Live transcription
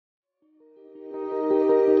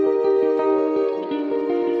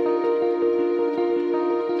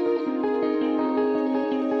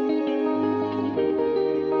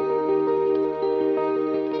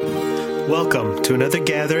Welcome to another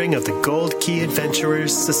gathering of the Gold Key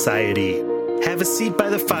Adventurers Society. Have a seat by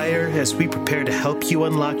the fire as we prepare to help you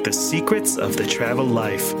unlock the secrets of the travel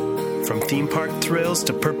life. From theme park thrills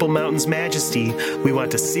to Purple Mountain's majesty, we want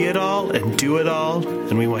to see it all and do it all,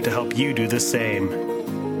 and we want to help you do the same.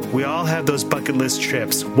 We all have those bucket list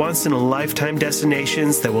trips, once-in-a-lifetime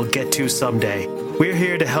destinations that we'll get to someday. We're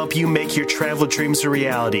here to help you make your travel dreams a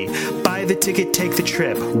reality. Buy the ticket, take the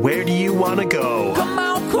trip. Where do you want to go? Come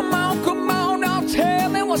on, now tell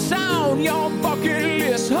me what's on your bucket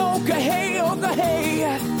list. Okay, hey,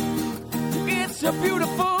 it's a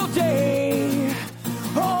beautiful day.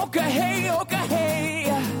 Okay, hey,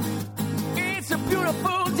 it's a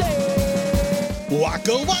beautiful day.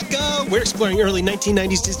 Waka waka! We're exploring early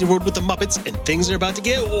 1990s Disney World with the Muppets, and things are about to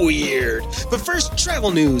get weird. But first,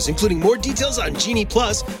 travel news, including more details on Genie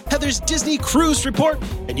Plus, Heather's Disney Cruise Report,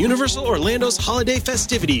 and Universal Orlando's holiday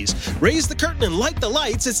festivities. Raise the curtain and light the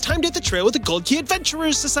lights. It's time to hit the trail with the Gold Key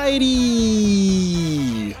Adventurers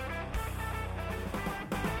Society.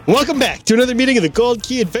 Welcome back to another meeting of the Gold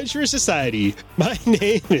Key Adventurers Society. My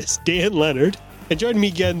name is Dan Leonard. And joining me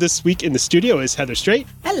again this week in the studio is Heather Strait.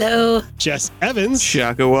 Hello. Jess Evans.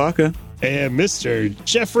 Shaka Waka. And Mr.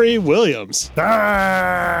 Jeffrey Williams.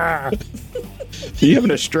 Are you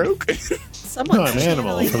having a stroke? Someone's an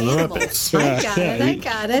animal from the Muppets. I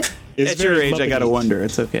got it. At your age, I gotta wonder.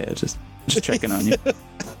 It's okay. Just checking on you.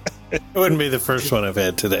 It wouldn't be the first one I've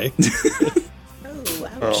had today. Oh,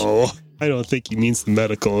 ouch. Oh, I don't think he means the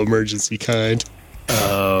medical emergency kind.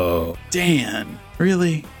 Oh. Dan,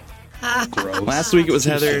 really? Gross. Last week it was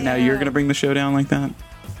Heather. Now you're gonna bring the show down like that?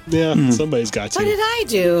 Yeah, somebody's got What to. did I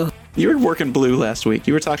do? You were working blue last week.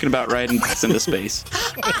 You were talking about riding bikes into space.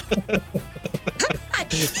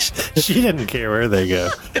 She didn't care where they go.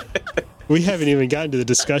 We haven't even gotten to the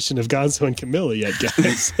discussion of Gonzo and Camilla yet,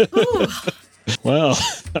 guys. Well,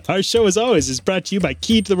 our show, as always, is brought to you by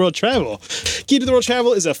Key to the World Travel. Key to the World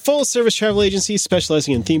Travel is a full-service travel agency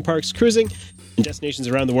specializing in theme parks, cruising, and destinations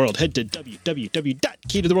around the world. Head to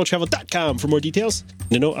www.keytotheworldtravel.com for more details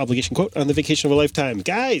and a no-obligation quote on the vacation of a lifetime.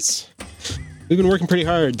 Guys, we've been working pretty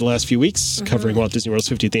hard the last few weeks covering Walt Disney World's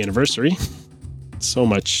 50th anniversary. So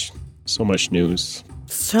much news.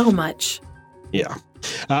 So much. Yeah.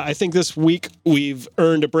 I think this week we've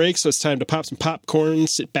earned a break, so it's time to pop some popcorn,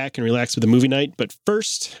 sit back, and relax with a movie night. But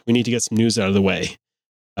first, we need to get some news out of the way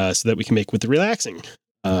so that we can make with the relaxing.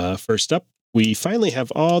 First up, we finally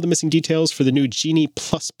have all the missing details for the new Genie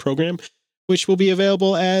Plus program, which will be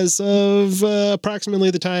available as of approximately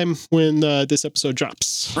the time when this episode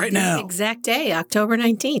drops. Right now. Exact day, October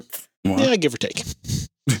 19th. Wow. Yeah, give or take.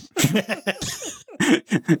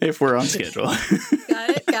 If we're on schedule.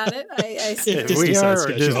 Got it. I see, If If we Disney's on are, or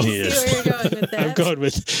schedule. Disney see is. where you're going with that. I'm going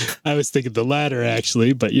with, I was thinking the latter,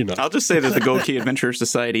 actually, but you know. I'll just say that the Gold Key Adventure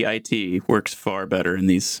Society IT works far better in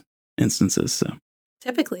these instances. So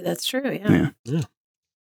Typically, that's true, yeah.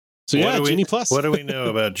 So yeah, What do we- Genie Plus. What do we know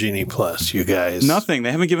about Genie Plus, you guys? nothing.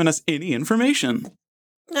 They haven't given us any information.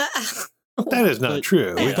 That is not But-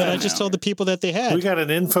 true. Yeah. But I just told the people that they had. We got an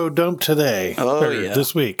info dump today. Oh, or yeah.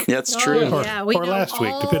 this week. That's Oh, true. Or- yeah. We or know last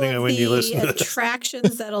week, all depending on when you the listen to this.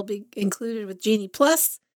 attractions that'll be included with Genie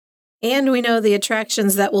Plus, and we know the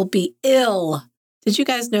attractions that will be ill. Did you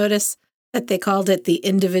guys notice that they called it the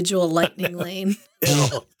individual lightning lane?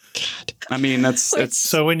 God. I mean, that's.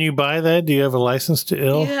 So when you buy that, do you have a license to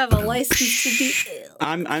ill? You have a license to be ill.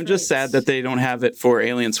 I'm just sad that they don't have it for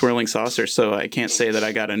alien swirling saucer, so I can't say that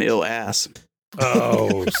I got an ill ass.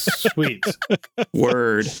 Oh, sweet.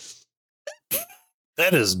 Word.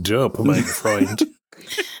 That is dope, my friend.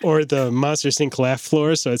 Or the Monster Inc. laugh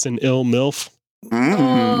floor, so it's an ill MILF. Mm.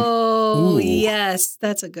 Oh, Ooh. yes.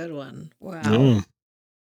 That's a good one. Wow. Mm.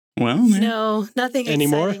 Well, man. No, nothing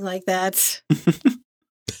Anymore? exciting like that.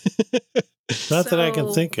 Not that I can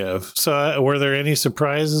So- think of. So were there any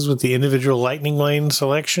surprises with the individual lightning lane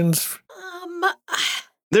selections?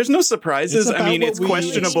 There's no surprises. It's I mean, about it's what we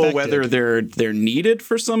questionable expected. whether they're needed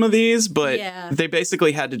for some of these, but Yeah. they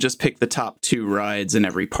basically had to just pick the top 2 rides in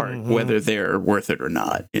every park, Mhm. whether they're worth it or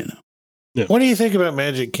not. You know. What do you think about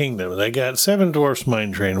Magic Kingdom? They got Seven Dwarfs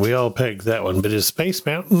Mine Train. We all pegged that one. But is Space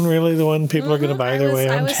Mountain really the one people are going to buy their way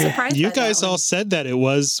I was onto? surprised You by that guys all one. said that it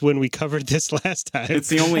was when we covered this last time. It's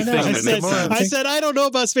the only I know, thing I that said, makes sense. I said, I don't know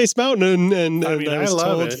about Space Mountain, and I mean, I was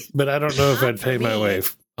love told, it, but I don't know if I'd pay my way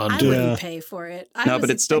I onto it. wouldn't pay for it. No, but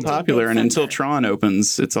it's still popular, and until Tron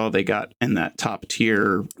opens, it's all they got in that top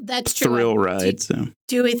tier That's true. thrill ride. So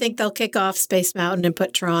Do we think they'll kick off Space Mountain and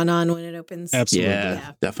put Tron on when it opens? Absolutely.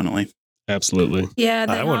 yeah, definitely. Absolutely. Yeah,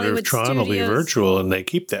 the I wonder if Hollywood Tron will be Studios- virtual and they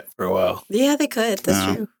keep that for a while. Yeah, they could. That's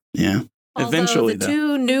Wow. true. Yeah. Eventually, the though.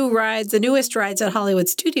 two new rides, the newest rides at Hollywood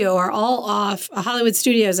Studio are all off. Hollywood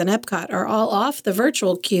Studios and Epcot are all off the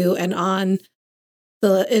virtual queue and on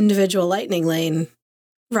the individual Lightning Lane.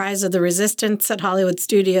 Rise of the Resistance at Hollywood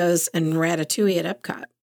Studios and Ratatouille at Epcot.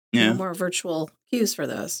 Yeah. No more virtual queues for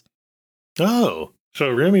those. Oh, so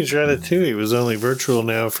Remy's Ratatouille was only virtual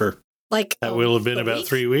now for Like that will have been a about week?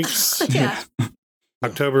 3 weeks. Yeah.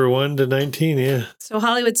 October 1 to 19, yeah. So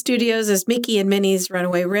Hollywood Studios is Mickey and Minnie's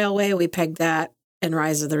Runaway Railway. We pegged that. And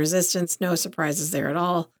Rise of the Resistance. No surprises there at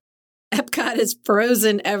all. Epcot is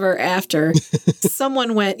Frozen Ever After.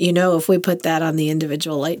 Someone went, if we put that on the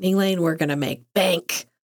individual Lightning Lane, we're going to make bank.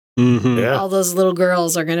 Mm-hmm. Yeah. All those little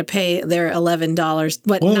girls are going to pay their $11.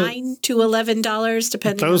 What, Well, $9 to $11,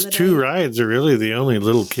 depending Those on the two day? rides are really the only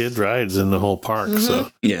little kid rides in the whole park.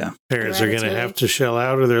 So Yeah. parents are going to Ratatouille. have to shell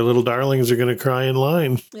out or their little darlings are going to cry in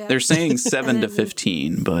line. Yeah. They're saying 7 to then-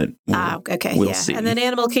 15, but Okay, we'll yeah. see. And then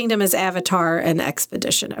Animal Kingdom is Avatar and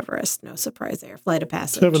Expedition Everest. No surprise there. Flight of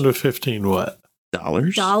Passage. 7 to 15 what?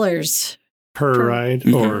 dollars Per ride?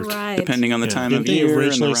 Mhm. Or Right. depending on the Yeah. time Didn't of they year.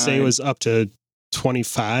 originally and the say it ride. was up to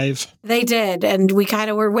 25 They did, and we kind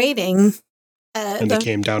of were waiting. and they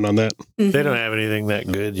came down on that? they don't have anything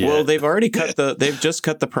that good yet. Well, they've already they've just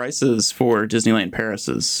cut the prices for Disneyland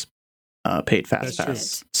Paris's paid fast That's true.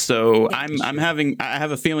 pass. So Yeah. I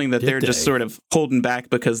have a feeling that Did they're just they? sort of holding back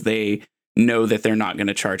because they know that they're not going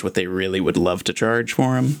to charge what they really would love to charge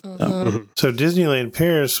for them. Mhm. So Disneyland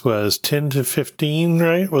Paris was 10 to 15,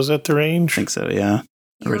 right? Was that the I range? think so, yeah.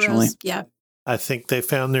 Originally. Euros, yeah. I think they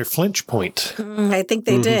found their flinch point. I think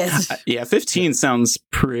they Mhm. did. Yeah, 15 sounds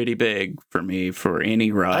pretty big for me for any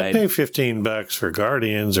I'd ride. pay $15 for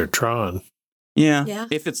Guardians or Tron. Yeah. Yeah.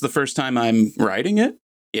 If it's the first time I'm riding it,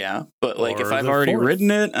 yeah. But like if Or I've the already fourth.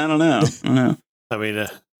 ridden it, I don't know. I don't know. I mean,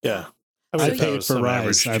 yeah. I I if that paid was for some Rise.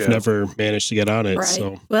 average I've Joe. never managed to get on it. Right.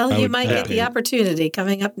 So Well, I you would might pay get the it. opportunity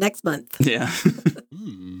coming up next month. Yeah.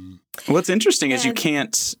 Hmm. What's interesting is you And-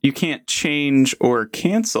 can't change or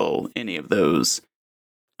cancel any of those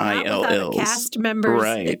Not without a ILLs. cast member's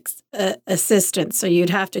Right. assistance. So you'd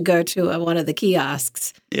have to go to one of the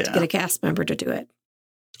kiosks to get Yeah. a cast member to do it.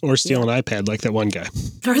 Or steal an iPad like that one guy.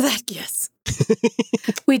 Or that, yes.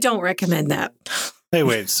 We don't recommend that. Hey,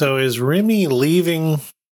 wait. So is Remy leaving?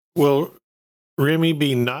 Will Remy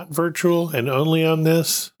be not virtual and only on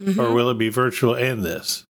this? Or Mhm. will it be virtual and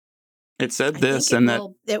this? It said I this think and that.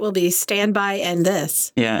 it will be standby and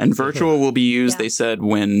this. Yeah, and virtual will be used, Yeah. they said,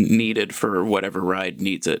 when needed for whatever ride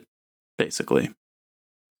needs it, basically.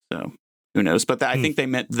 So who knows? But I think they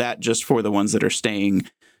meant that just for the ones that are staying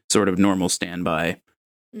sort of normal standby,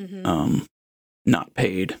 Mhm. not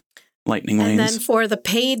paid Lightning And lanes. then for the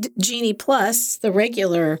paid Genie Plus, the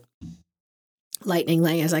regular Lightning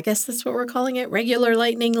Lane, is I guess that's what we're calling it, regular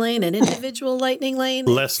Lightning Lane and individual Lightning Lane.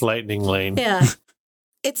 Less lightning lane. Yeah.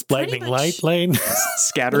 It's pretty Lightning much, light lane.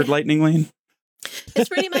 Scattered Yeah. Lightning lane. It's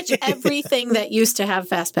pretty much everything that used to have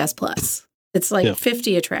FastPass Plus. It's like Yeah.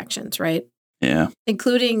 50 attractions, right? Yeah.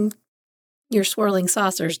 Including your swirling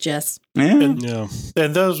saucers, Jess. Yeah. Yeah.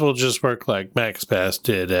 And those will just work like Max Pass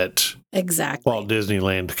did at Exactly. Walt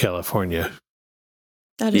Disneyland, California.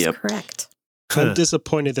 That is Yep. correct. I'm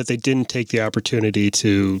disappointed that they didn't take the opportunity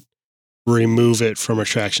to remove it from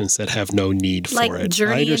attractions that have no need for Like it.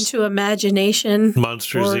 Journey into Imagination.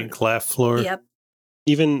 Monsters Or- Inc. Laugh Floor. Yep.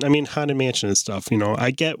 Even, I mean, Haunted Mansion and stuff,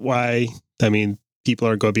 I get why, people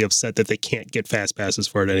are going to be upset that they can't get fast passes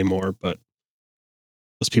for it anymore, but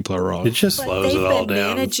those people are wrong. It just But slows they've it all been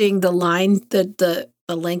down. managing the line, the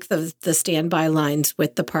length of the standby lines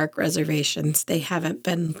with the park reservations. They haven't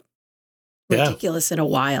been Yeah. ridiculous in a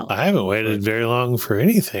while. I haven't waited very long for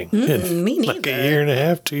anything. Mm-mm, me Like neither. a year and a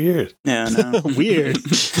half, 2 years. Yeah, no. Weird.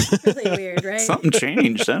 Really weird, right? Something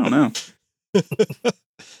changed. I don't know.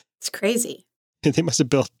 It's crazy. They must have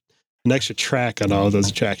built an extra track on all of those I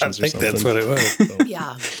attractions or think something. that's what it was.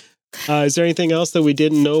 Yeah. Is there anything else that we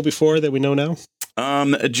didn't know before that we know now?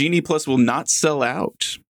 Genie Plus will not sell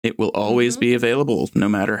out. It will always Mhm. be available, no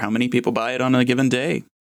matter how many people buy it on a given day.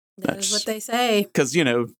 That is That's- what they say. Because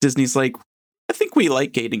Disney's like, I think we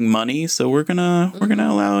like getting money, so we're gonna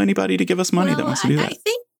allow anybody to give us money that Well, wants to do I that.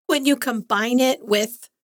 think when you combine it with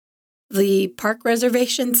the park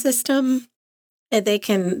reservation system, they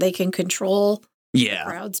can control Yeah,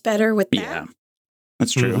 crowds better with that. yeah,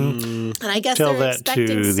 that's true. Mhm. And I guess Tell they're that expecting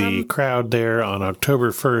to some. the crowd there on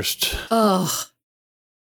October 1st. Oh,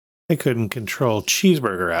 They couldn't control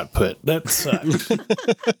cheeseburger output. That sucked.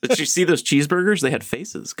 Did you see those cheeseburgers? They had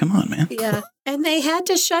faces. Come on, man. yeah. And they had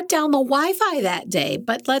to shut down the Wi-Fi that day.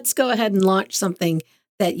 But let's go ahead and launch something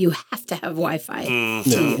that you have to have Wi-Fi. Mm.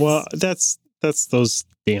 No. Yes. Well, that's those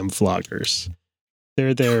damn vloggers.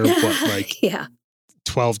 They're there, like Yeah.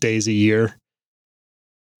 12 days a year?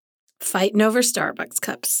 Fighting over Starbucks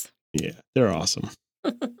cups. Yeah, they're awesome.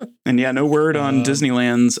 And yeah, no word on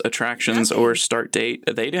Disneyland's attractions or start date.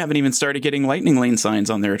 They haven't even started getting Lightning Lane signs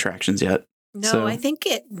on their attractions yet. No, So- I think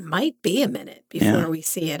it might be a minute before we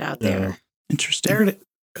see it out there. Interesting.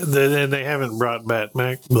 They haven't brought back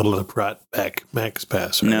Max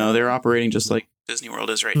Pass. Right? No, they're operating just like Disney World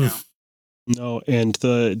is right now. No, and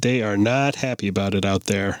they are not happy about it out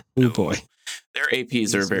there. Oh boy. Their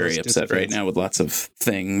APs are very upset right now with lots of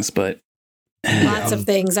things, but Lots of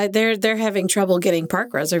things. They're having trouble getting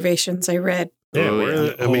park reservations. I read. Yeah,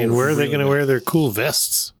 where are they going to wear their cool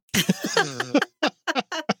vests?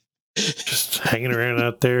 Just hanging around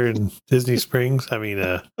out there in Disney Springs.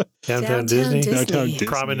 Downtown Disney. Downtown Disney.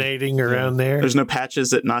 Promenading around there. there's no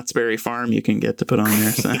patches at Knott's Berry Farm you can get to put on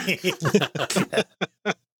there.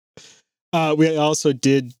 So. We also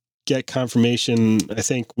did get confirmation. I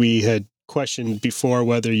think we had questioned before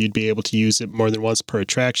whether you'd be able to use it more than once per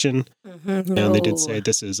attraction. Mm-hmm. And they did say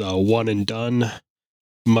this is a one and done,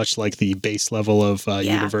 much like the base level of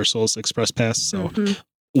Universal's Express Pass. So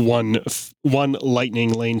one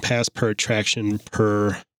Lightning Lane pass per attraction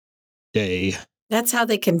per day. That's how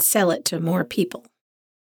they can sell it to more people.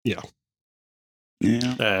 Yeah.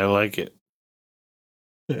 I like it.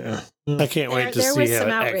 Yeah. I can't wait to There see was how some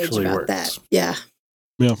it outrage actually about works. that. Yeah.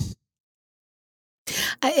 Yeah.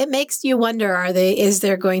 It makes you wonder, is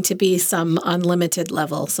there going to be some unlimited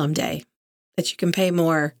level someday that you can pay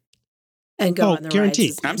more and go on the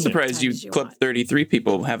guaranteed. rides? I'm surprised Club 33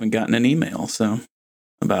 people haven't gotten an email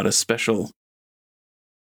about a special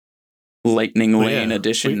Lightning Lane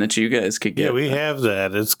edition that you guys could get. Yeah, we have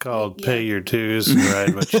that. It's called Pay Your Dues and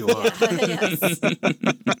Ride What You Want. Yes.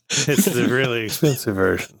 It's the really expensive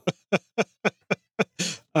version.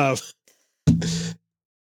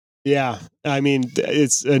 Yeah, I mean,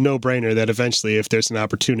 it's a no-brainer that eventually, if there's an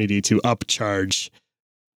opportunity to upcharge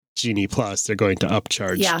Genie Plus, they're going to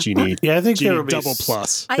upcharge Genie. Yeah, I think Genie there will be Double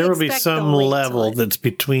Plus. There will be some level that's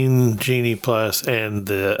between Genie Plus and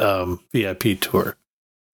the VIP tour.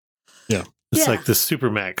 Yeah. It's like the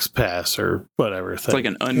Supermax Pass or whatever thing. It's like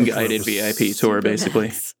an unguided VIP tour,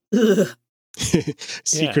 basically.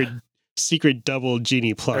 Secret double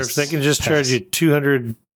Genie Plus. Or if they can just charge you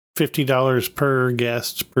 $250 per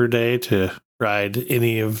guest per day to ride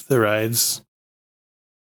any of the rides.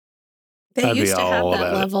 They I'd used be to have all that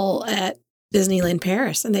about it. level at Disneyland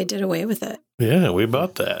Paris, and they did away with it. Yeah, we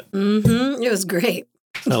bought that. It was great.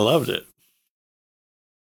 I loved it.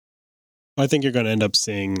 I think you're going to end up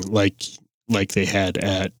seeing like they had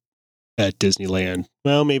at Disneyland.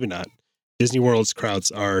 Well, maybe not. Disney World's crowds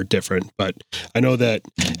are different, but I know that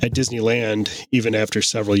at Disneyland, even after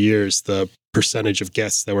several years, the percentage of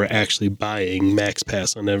guests that were actually buying Max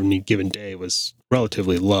Pass on any given day was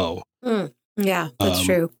relatively low. Yeah, that's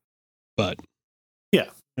true. But yeah,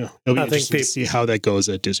 it'll be interesting to see how that goes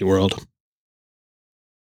at Disney World.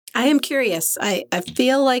 I am curious. I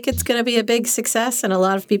feel like it's going to be a big success and a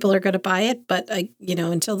lot of people are going to buy it. But,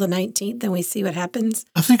 until the 19th, then we see what happens.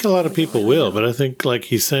 I think a lot of people will, but I think, like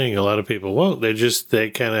he's saying, a lot of people won't. They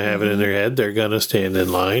kind of have it in their head. They're going to stand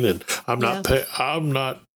in line, and I'm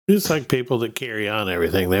not. It's like people that carry on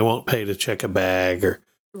everything. They won't pay to check a bag or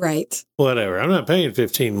whatever. I'm not paying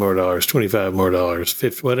 $15 more, $25 more,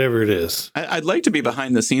 $50, whatever it is. I'd like to be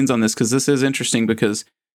behind the scenes on this because this is interesting because,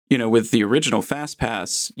 with the original Fast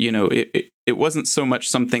Pass, it wasn't so much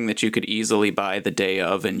something that you could easily buy the day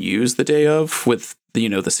of and use the day of with the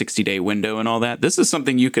 60-day window and all that. This is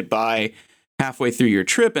something you could buy halfway through your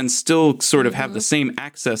trip and still sort of have the same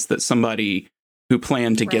access that somebody who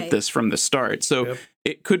planned to get this from the start. So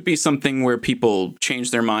it could be something where people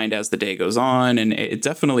change their mind as the day goes on, and it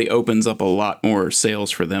definitely opens up a lot more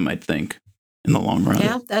sales for them, I'd think, in the long run.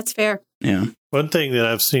 Yeah, that's fair. Yeah. One thing that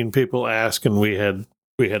I've seen people ask, and we had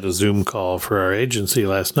a Zoom call for our agency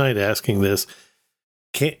last night asking this,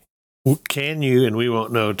 can you, and we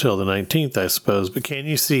won't know till the 19th, I suppose, but can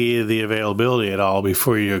you see the availability at all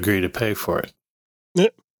before you agree to pay for it?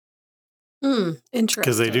 Interesting.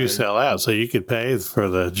 Because they do sell out, so you could pay for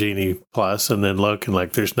the Genie Plus and then look and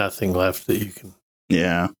there's nothing left that you can.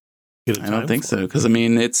 Yeah. I don't think so because they're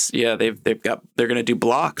going to do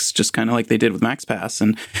blocks just kind of like they did with Max Pass,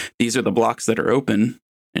 and these are the blocks that are open,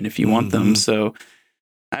 and if you want them, so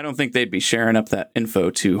I don't think they'd be sharing up that info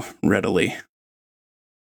too readily.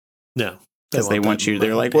 No, because they want you.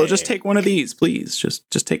 They're like, well, just take one of these, please.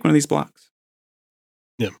 Just take one of these blocks.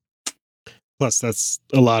 Yeah. Plus, that's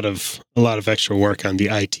a lot of extra work on the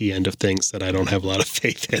IT end of things that I don't have a lot of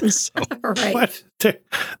faith in. So. Right. What?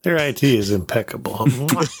 Their IT is impeccable.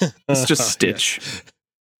 It's just Stitch.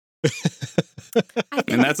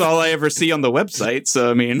 And that's all I ever see on the website. So,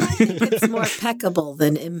 I mean, I think it's more peckable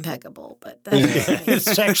than impeccable, but that's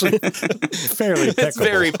It's actually fairly peckable. it's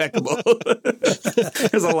very peckable.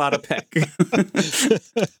 There's a lot of peck.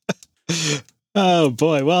 Oh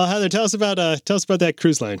boy! Well, Heather, tell us about that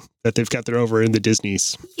cruise line that they've got there over in the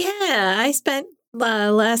Disneys. Yeah, I spent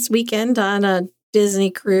last weekend on a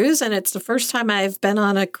Disney cruise, and it's the first time I've been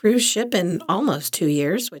on a cruise ship in almost 2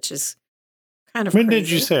 years, which is kind of When crazy. did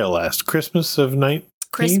you sail last? Christmas of 19?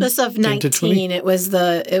 Christmas of into 20? 19. It was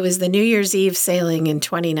the New Year's Eve sailing in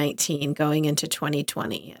 2019, going into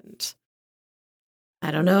 2020, and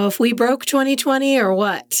I don't know if we broke 2020 or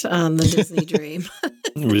what on the Disney Dream.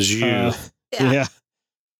 It was you. Yeah.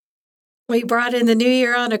 We brought in the new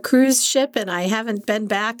year on a cruise ship, and I haven't been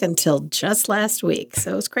back until just last week.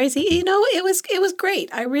 So it was crazy. You know, it was great.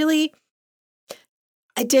 I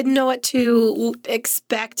didn't know what to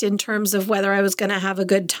expect in terms of whether I was going to have a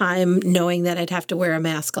good time, knowing that I'd have to wear a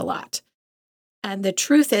mask a lot. And the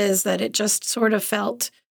truth is that it just sort of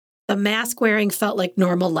the mask wearing felt like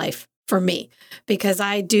normal life for me, because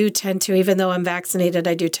I do tend to, even though I'm vaccinated,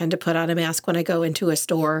 I do tend to put on a mask when I go into a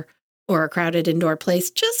store or a crowded indoor place,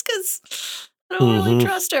 just because I don't really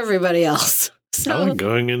trust everybody else. So I like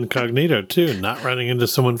going incognito too, not running into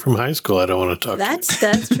someone from high school I don't want to talk to.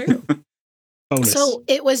 that's true. Bonus. So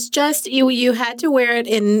it was just you had to wear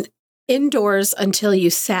it indoors until you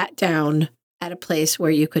sat down at a place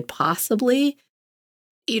where you could possibly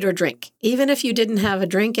eat or drink. Even if you didn't have a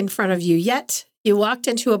drink in front of you yet, you walked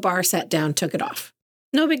into a bar, sat down, took it off.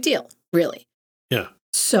 No big deal, really. Yeah.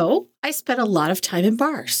 So I spent a lot of time in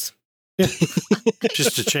bars.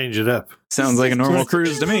 Just to change it up. Sounds like a normal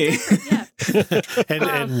cruise to me. Yeah.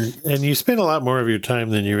 And you spend a lot more of your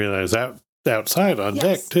time than you realize outside on Yes.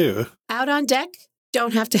 deck too. Out on deck,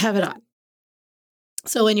 don't have to have it on.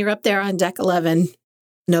 So when you're up there on deck 11,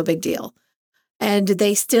 no big deal. And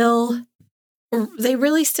they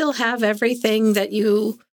really still have everything that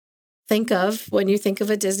you think of when you think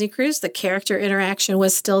of a Disney cruise. The character interaction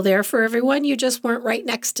was still there for everyone. You just weren't right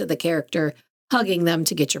next to the character, hugging them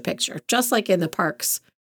to get your picture, just like in the parks.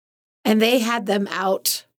 And they had them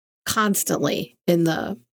out constantly in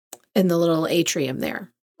the little atrium there.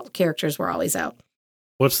 Characters were always out.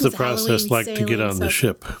 What's the It's process Halloween like to get sailing, on the so-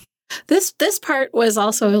 ship? This part was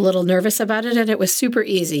also a little nervous about it, and it was super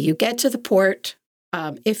easy. You get to the port.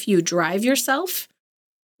 If you drive yourself,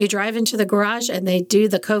 you drive into the garage, and they do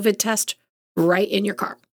the COVID test right in your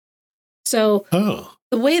car. So Oh,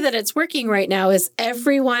 the way that it's working right now is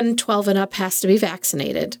everyone 12 and up has to be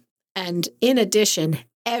vaccinated. And in addition,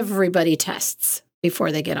 everybody tests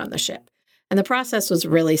before they get on the ship. And the process was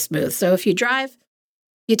really smooth. So if you drive,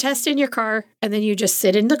 you test in your car, and then you just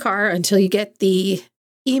sit in the car until you get the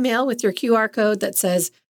email with your QR code that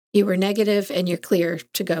says you were negative and you're clear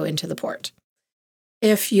to go into the port.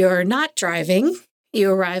 If you're not driving,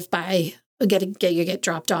 you arrive by you get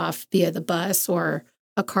dropped off via the bus or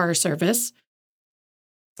a car service.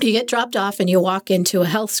 You get dropped off and you walk into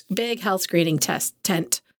a big health screening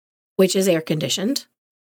tent, which is air conditioned,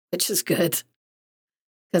 which is good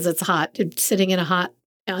because it's hot. Sitting in a hot,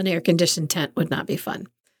 unair conditioned tent would not be fun.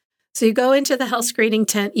 So you go into the health screening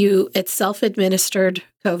tent. It's self-administered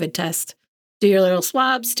COVID test. Do your little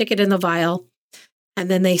swab, stick it in the vial, and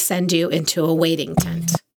then they send you into a waiting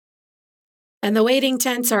tent. And the waiting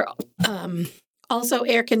tents are also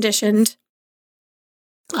air conditioned.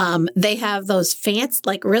 They have those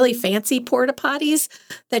really fancy porta potties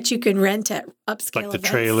that you can rent at upscale like the events.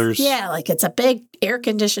 trailers. Yeah, like it's a big air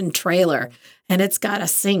conditioned trailer, and it's got a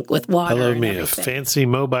sink with water. I love and me a everything. fancy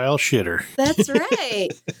mobile shitter. That's right.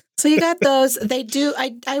 So you got those. They do.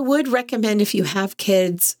 I would recommend if you have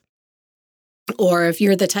kids, or if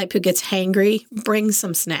you're the type who gets hangry, bring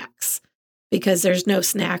some snacks, because there's no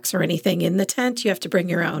snacks or anything in the tent. You have to bring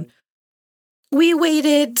your own. We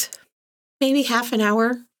waited maybe half an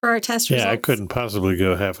hour for our test results. Yeah, I couldn't possibly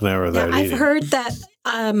go half an hour without I've eating. heard that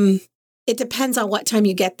it depends on what time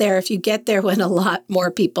you get there. If you get there when a lot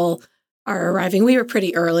more people are arriving, we were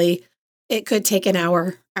pretty early, it could take an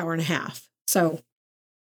hour and a half. So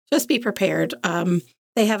just be prepared.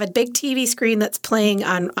 They have a big TV screen that's playing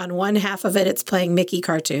on one half of it. It's playing Mickey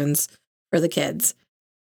cartoons for the kids.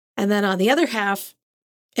 And then on the other half,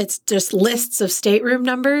 it's just lists of stateroom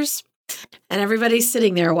numbers. And everybody's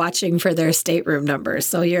sitting there watching for their stateroom numbers.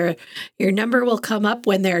 So your number will come up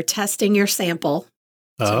when they're testing your sample.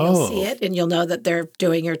 So you'll see it and you'll know that they're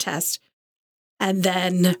doing your test. And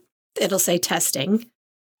then it'll say testing.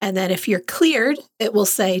 And then if you're cleared, it will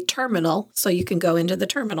say terminal. So you can go into the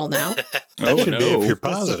terminal now. That should be no. if you're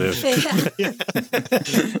positive.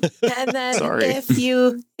 And then Sorry. if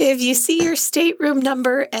you see your stateroom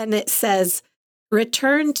number and it says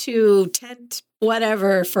return to tent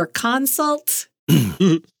whatever for consult,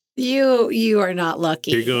 you are not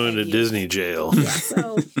lucky. You're going to And Disney jail. Yeah,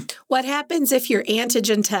 so what happens if your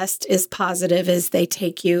antigen test is positive is they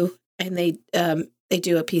take you and they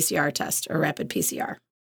do a PCR test, a rapid PCR.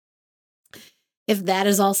 If that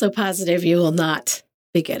is also positive, you will not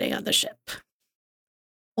be getting on the ship.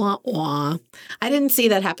 Wah, wah. I didn't see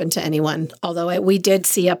that happen to anyone, although we did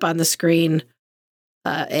see up on the screen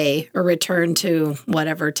a return to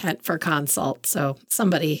whatever tent for consult. So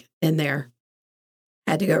somebody in there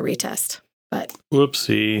had to go retest. But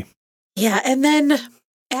Whoopsie. yeah, and then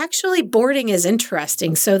actually boarding is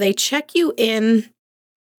interesting. So they check you in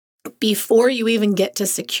before you even get to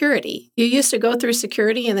security. You used to go through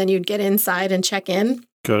security and then you'd get inside and check in.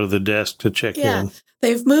 Go to the desk to check Yeah. in.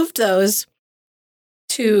 They've moved those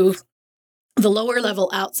to the lower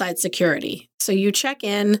level outside security. So you check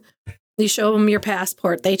in, you show them your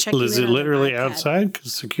passport, they check you Is in it on their literally iPad. outside?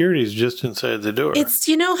 Because security is just inside the door. It's,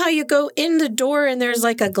 you know how you go in the door and there's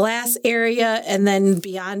like a glass area and then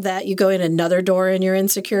beyond that you go in another door and you're in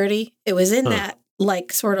security? It was in that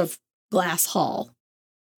like sort of glass hall.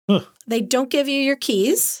 Huh. They don't give you your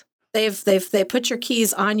keys. They put your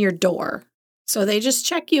keys on your door. So they just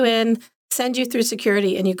check you in, send you through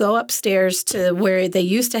security, and you go upstairs to where they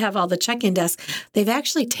used to have all the check-in desks. They've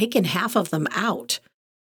actually taken half of them out.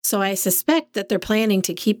 So I suspect that they're planning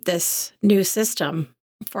to keep this new system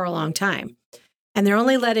for a long time. And they're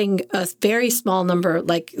only letting a very small number,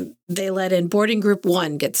 like they let in boarding group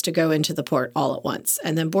 1 gets to go into the port all at once.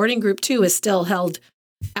 And then boarding group 2 is still held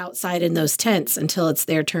outside in those tents until it's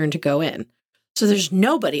their turn to go in. So there's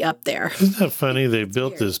nobody up there. Isn't that funny? They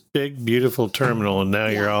built weird. this big, beautiful terminal, and now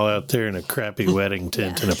you're Yeah. all out there in a crappy wedding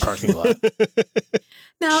tent in a parking lot.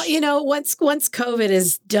 Now, you know, once COVID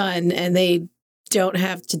is done and they don't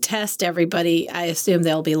have to test everybody, I assume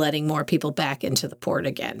they'll be letting more people back into the port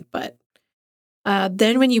again. But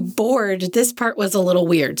then when you board, this part was a little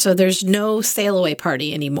weird. So there's no sail away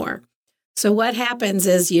party anymore. So what happens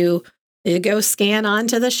is you go scan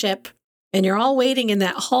onto the ship and you're all waiting in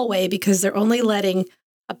that hallway because they're only letting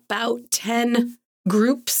about 10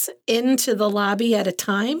 groups into the lobby at a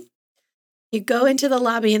time. You go into the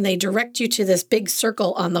lobby and they direct you to this big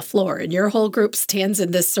circle on the floor and your whole group stands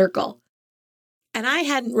in this circle. And I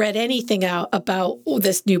hadn't read anything out about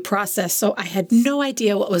this new process, so I had no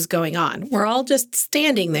idea what was going on. We're all just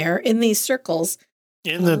standing there in these circles,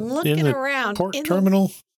 looking around port in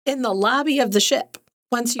terminal? in the lobby of the ship.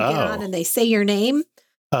 Once you get Oh. on and they say your name,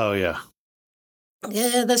 Oh, yeah.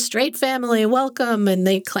 yeah, the Straight family, welcome, and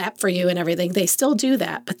they clap for you and everything. They still do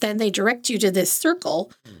that, but then they direct you to this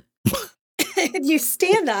circle, and you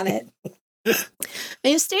stand on it.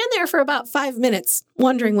 And you stand there for about 5 minutes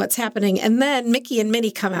wondering what's happening. And then Mickey and Minnie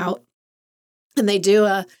come out and they do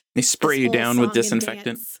They spray you this whole down with song and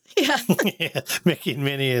disinfectant. dance. Yeah. Yeah. Mickey and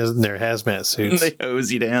Minnie is in their hazmat suits. They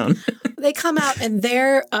hose you down. They come out and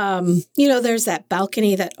they're, there's that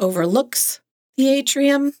balcony that overlooks the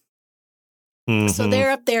atrium. So Mhm. they're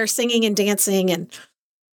up there singing and dancing and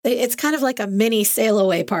it's kind of like a mini sail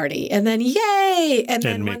away party. And then yay! And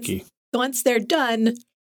then And Mickey. once they're done,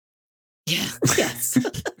 yeah, yes.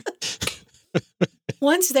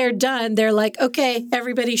 Once they're done, they're like, okay,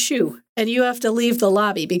 everybody shoo. And you have to leave the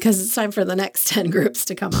lobby because it's time for the next 10 groups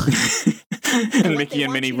to come on. And what Mickey they and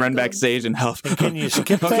want Minnie you to run go- backstage and help. Can you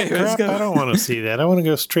skip Okay, that let's crap? go. I don't want to see that. I want to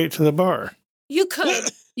go straight to the bar. You could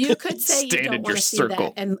say you Stand don't in want your to see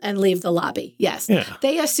circle. that and leave the lobby. Yes. Yeah.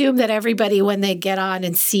 They assume that everybody, when they get on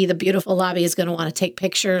and see the beautiful lobby, is going to want to take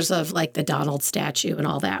pictures of like the Donald statue and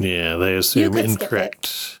all that. Yeah, they assume could skip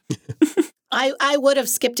incorrect. I would have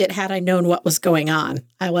skipped it had I known what was going on.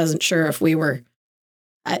 I wasn't sure if we were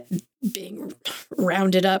being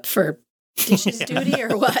rounded up for dishes duty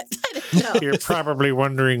or what. I don't know. You're probably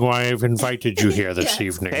wondering why I've invited you here this Yes.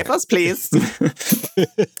 evening. Papers, please.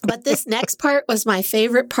 But this next part was my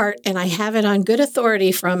favorite part, and I have it on good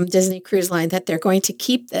authority from Disney Cruise Line that they're going to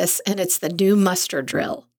keep this, and it's the new muster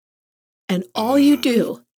drill. And all you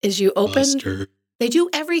do is you open, Buster. they do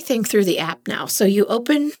everything through the app now. So you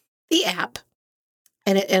open the app,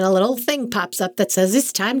 and a little thing pops up that says,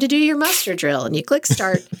 it's time to do your muster drill. And you click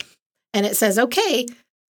start, and it says, okay,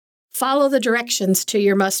 follow the directions to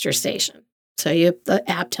your muster station. So the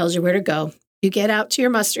app tells you where to go. You get out to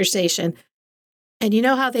your muster station, and you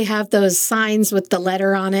know how they have those signs with the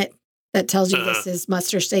letter on it that tells you this is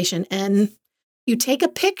muster station N? You take a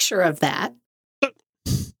picture of that,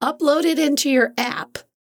 upload it into your app,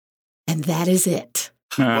 And that is it.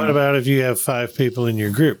 What about if you have 5 people in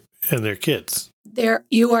your group and they're kids?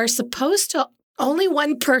 You are supposed to, only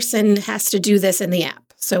one person has to do this in the app.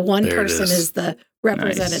 So one There it person is the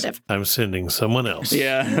representative. I'm sending someone else.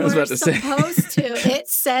 Yeah, I You was are about to say. supposed to. It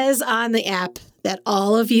says on the app that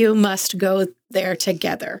all of you must go there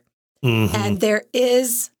together. Mhm. And there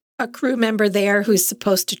is a crew member there who's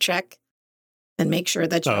supposed to check and make sure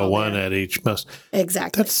that you're all One there. at each must.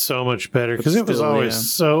 Exactly. That's so much better because But it was still, always yeah.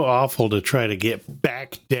 so awful to try to get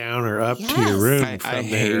back down or up to Yes. your room. I from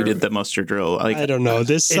there. hated the muster drill. Like, I don't know.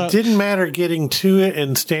 This It didn't matter getting to it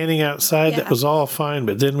and standing outside. Yeah. That was all fine.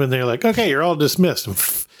 But then when they're like, okay, you're all dismissed, and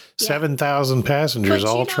Yeah. 7,000 passengers But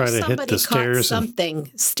all you know, try to hit somebody the caught stairs. And,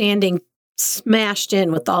 something standing smashed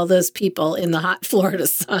in with all those people in the hot Florida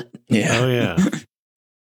sun. yeah. oh, yeah.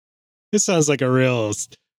 This sounds like a real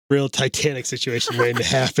Titanic situation waiting to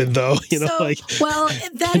happen, though. You know, So, like well,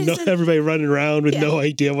 that is everybody running around with Yeah. no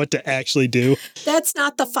idea what to actually do. that's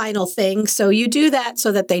not the final thing. So you do that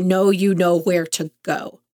so that they know you know where to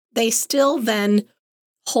go. They still then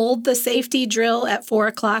hold the safety drill at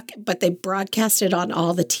 4:00, but they broadcast it on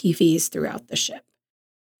all the TVs throughout the ship.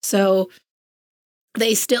 So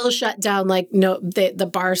they still shut down, like, the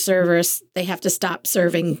bar servers, they have to stop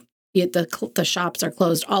serving. The shops are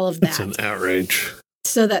closed, all of It's that. an outrage.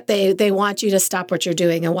 So that they want you to stop what you're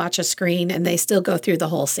doing and watch a screen, and they still go through the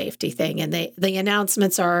whole safety thing. And the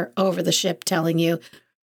announcements are over the ship telling you,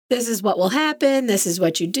 this is what will happen, this is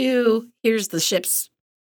what you do, here's the ship's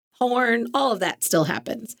horn, all of that still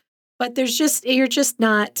happens. But you're just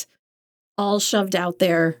not all shoved out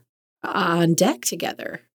there on deck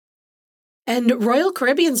together. And Royal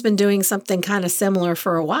Caribbean's been doing something kind of similar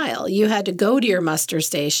for a while. You had to go to your muster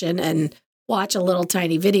station and watch a little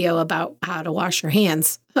tiny video about how to wash your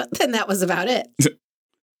hands. And that was about it.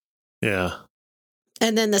 Yeah.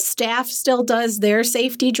 And then the staff still does their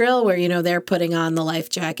safety drill where, they're putting on the life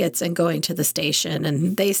jackets and going to the station.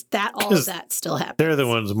 And all of that still happens. They're the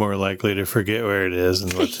ones more likely to forget where it is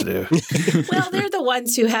and what to do. Well, they're the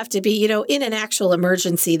ones who have to be, in an actual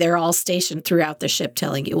emergency, they're all stationed throughout the ship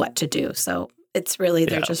telling you what to do. So it's really,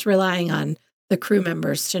 they're just relying on the crew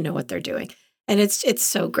members to know what they're doing. And it's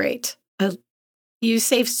so great. You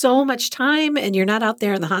save so much time and you're not out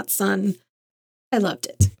there in the hot sun. I loved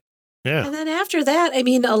it. Yeah. And then after that,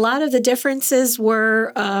 a lot of the differences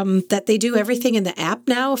were that they do everything in the app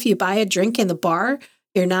now. If you buy a drink in the bar,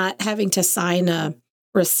 you're not having to sign a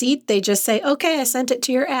receipt. They just say, okay, I sent it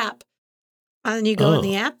to your app. And you go in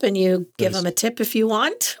the app and you give them a tip if you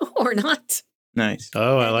want or not. Nice.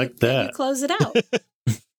 Oh, I And like you that. close it out.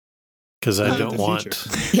 Because I Oh, don't the want.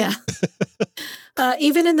 future. Yeah.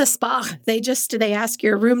 Even in the spa, they ask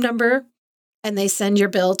your room number and they send your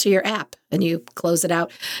bill to your app and you close it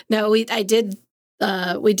out. No, we did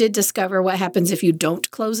discover what happens if you don't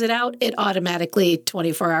close it out. It automatically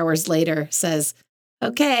 24 hours later says,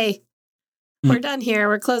 okay, we're done here.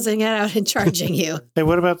 We're closing it out and charging you. Hey,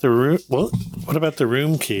 what about the room? Well, what about the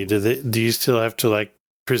room key? Do you still have to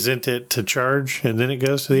present it to charge and then it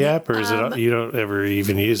goes to the app, or is it you don't ever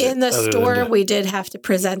even use it? In the other than store, to- we did have to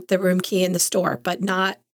present the room key in the store, but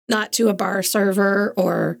not to a bar server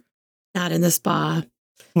or not in the spa.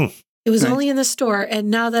 It was Nice. only in the store.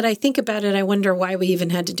 And now that I think about it, I wonder why we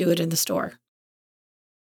even had to do it in the store.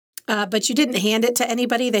 But you didn't hand it to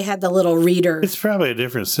anybody. They had the little reader. It's probably a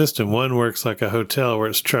different system. One works like a hotel where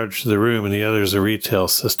it's charged to the room, and the other is a retail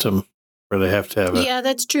system where they have to have a. Yeah,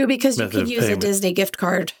 that's true, because you method could of use payment. a Disney gift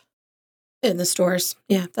card in the stores.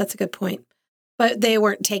 Yeah, that's a good point. But they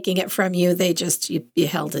weren't taking it from you. They just, you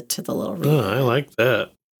held it to the little reader. Oh, I like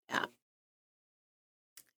that.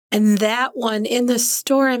 And that one in the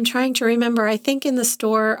store, I'm trying to remember. I think in the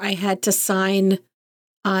store I had to sign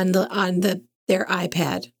on their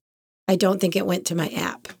iPad. I don't think it went to my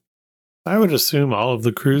app. I would assume all of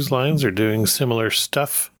the cruise lines are doing similar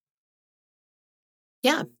stuff.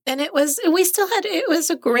 Yeah, and it was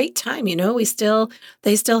a great time.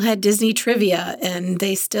 They still had Disney trivia, and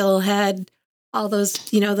they still had all those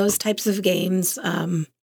those types of games.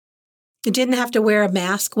 You didn't have to wear a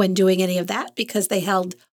mask when doing any of that because they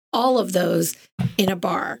held all of those in a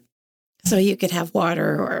bar. So you could have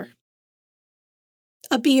water or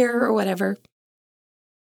a beer or whatever.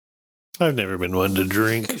 I've never been one to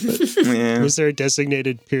drink. But Yeah. Was there a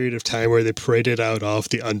designated period of time where they paraded out all of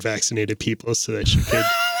the unvaccinated people so that you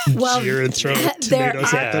could Well, cheer and throw there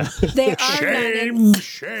tomatoes at them? They are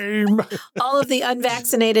shame. all of the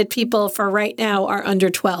unvaccinated people for right now are under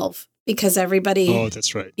 12 because everybody, Oh,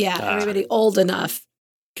 that's right. everybody old enough.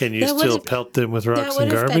 Can you That still would- pelt them with That rocks would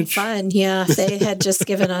and have been garbage? fun. Yeah, if they had just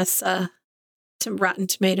given us Rotten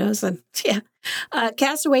Tomatoes. And yeah,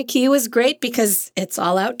 Castaway Cay was great because it's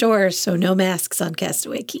all outdoors, so no masks on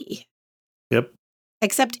Castaway Cay. Yep.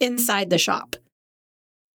 Except inside the shop.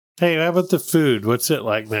 Hey, how about the food? What's it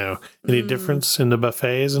like now? Any difference in the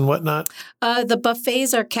buffets and whatnot? The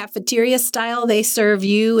buffets are cafeteria style. They serve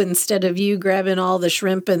you instead of you grabbing all the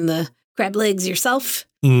shrimp and the crab legs yourself.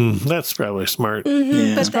 That's probably smart.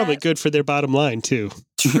 Yeah. It's probably good for their bottom line, too.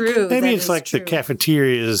 True. Maybe that it's is like true. the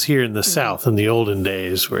cafeterias here in the South in the olden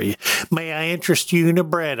days where you, may I interest you in a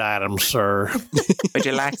bread item, sir? Would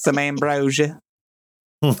you like some ambrosia?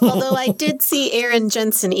 Although I did see Aaron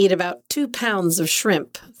Jensen eat about 2 pounds of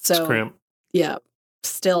shrimp. So Scrimp. yeah,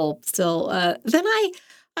 still. Then I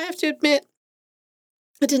have to admit,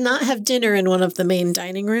 I did not have dinner in one of the main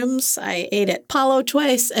dining rooms. I ate at Paulo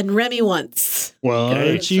twice and Remy once. Well,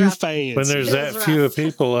 Okay. aren't you Rough. fancy? When there's It that was few rough. of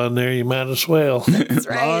people on there, you might as well. That's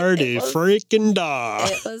right. Lardy It was- freaking da.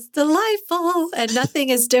 It was delightful, and nothing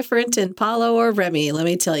is different in Paulo or Remy. Let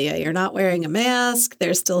me tell you, you're not wearing a mask.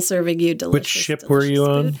 They're still serving you delicious. Which ship were you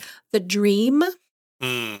delicious on? food. The Dream.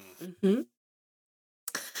 Mm. hmm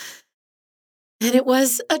And it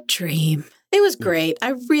was a dream. It was great. I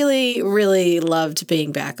really, really loved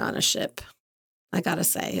being back on a ship. I gotta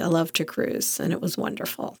say, I love to cruise, and it was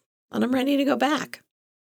wonderful. And I'm ready to go back.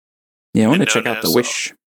 Yeah, I want to And no check out the Nassau.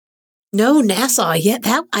 Wish. No, Nassau. Yeah,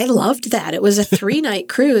 that I loved that. It was a 3-night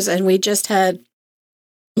cruise, and we just had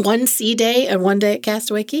one sea day and one day at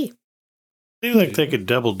Castaway Cay. Seems like they could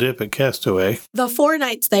double dip at Castaway. The 4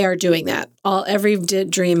 nights they are doing that. Every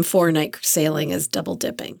Dream 4-night sailing is double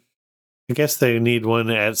dipping. I guess they need one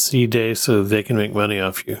at sea day so they can make money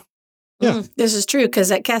off you. Yeah. This is true because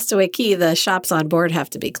at Castaway Cay, the shops on board have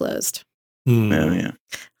to be closed. Mm. Oh, yeah.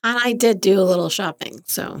 And I did do a little shopping,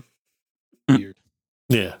 so Weird.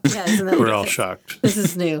 Yeah, yeah, isn't that we're all nice? shocked. This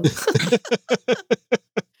is new.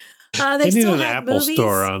 They They need still an have Apple movies.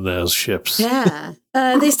 store on those ships. Yeah,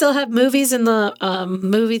 they still have movies in the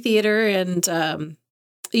movie theater, and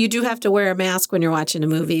you do have to wear a mask when you're watching a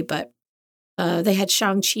movie. But they had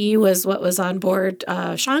Shang-Chi was what was on board.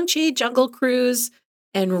 Shang-Chi, Jungle Cruise,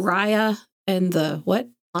 and Raya and the what?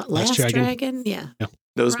 Last Dragon? Yeah.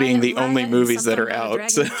 Those being the Raya only and movies that something are about a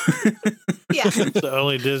out. So. Yeah. It's the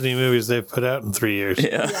only Disney movies they've put out in 3 years.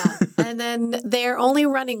 Yeah. Yeah. And then they're only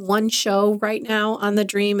running one show right now on the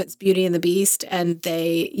Dream. It's Beauty and the Beast, and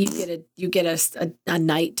you get a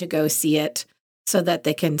night to go see it so that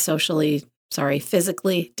they can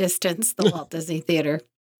physically distance the Walt Disney Theater.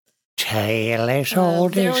 Tale as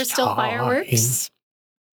There were still fireworks.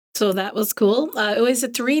 So that was cool. It was a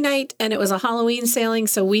 3-night, and it was a Halloween sailing,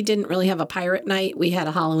 so we didn't really have a pirate night. We had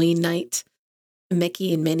a Halloween night.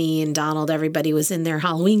 Mickey and Minnie and Donald, everybody was in their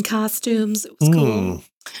Halloween costumes. It was cool.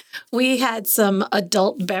 We had some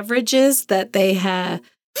adult beverages that they had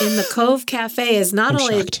in the Cove Cafe is not I'm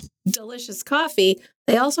only shocked. delicious coffee,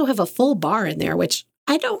 they also have a full bar in there, which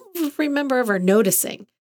I don't remember ever noticing.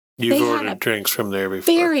 You've They had ordered a drinks from there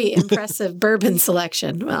before. Very impressive bourbon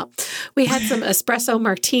selection. Well, we had some espresso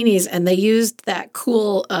martinis, and they used that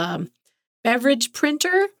cool beverage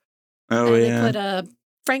printer. Oh, and yeah. They put a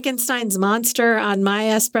Frankenstein's monster on my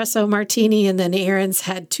espresso martini, and then Aaron's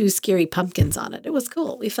had 2 scary pumpkins on it. It was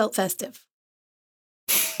cool. We felt festive.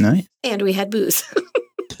 Nice. And we had booze.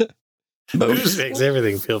 Booze makes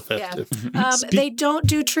everything feel festive. They don't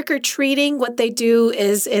do trick-or-treating. What they do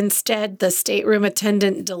is instead the stateroom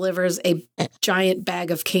attendant delivers a giant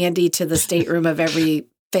bag of candy to the stateroom of every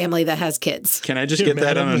family that has kids. Can I just get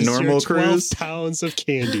that on a Madam, normal it's your 12 cruise? pounds of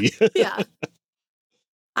candy. Yeah.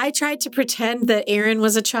 I tried to pretend that Aaron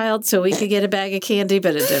was a child so we could get a bag of candy,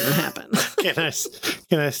 but it didn't happen.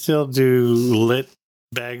 Can I still do lit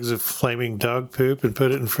bags of flaming dog poop and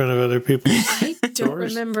put it in front of other people? I don't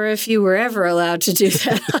Doors? remember if you were ever allowed to do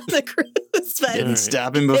that on the cruise, but Didn't Alright.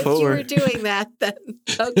 stop him if you before. were doing that, then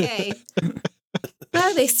okay.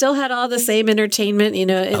 They still had all the same entertainment, in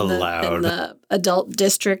Allowed. the adult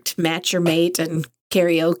district, match your mate and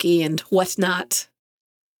karaoke and whatnot.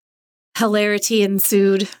 Hilarity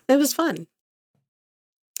ensued. It was fun.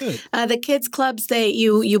 Good. The kids clubs,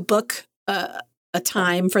 you book a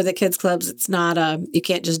time for the kids clubs. It's not you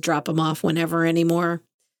can't just drop them off whenever anymore,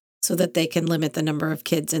 so that they can limit the number of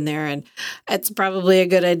kids in there. And it's probably a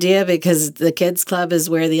good idea because the kids club is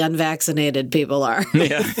where the unvaccinated people are.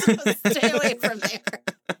 Yeah. So stay away from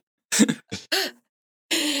there.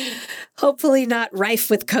 Hopefully not rife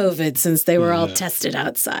with COVID since they were all Yeah. tested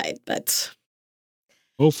outside, but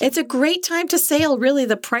Hopefully. it's a great time to sail. Really,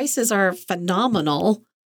 the prices are phenomenal,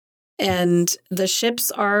 and the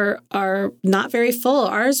ships are not very full.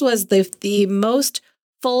 Ours was the most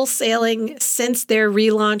full sailing since their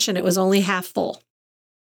relaunch, and it was only half full.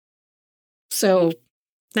 So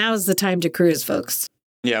now's the time to cruise, folks.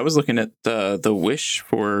 Yeah, I was looking at the Wish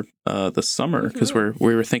for the summer because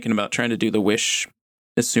we were thinking about trying to do the Wish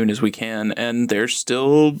as soon as we can, and there's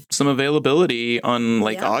still some availability on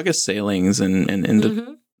August sailings and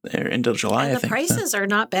into July. And the prices are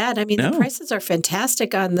not bad. I mean, the prices are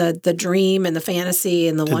fantastic on the Dream and the Fantasy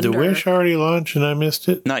and the Wonder. Did the Wish already launch and I missed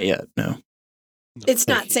it? Not yet. No, it's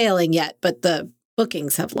not sailing yet, but the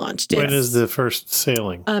bookings have launched. When is the first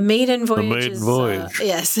sailing? Maiden Voyage. The Maiden Voyage.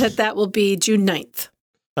 Yes, that will be June 9th.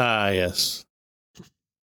 Ah, yes.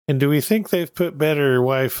 And do we think they've put better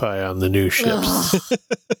Wi-Fi on the new ships?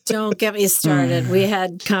 Don't get me started. We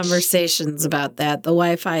had conversations about that. The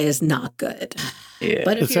Wi-Fi is not good. Yeah.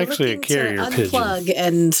 But if It's you're actually a looking carrier to unplug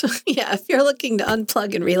if you're looking to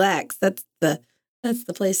unplug and relax, that's the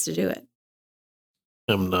place to do it.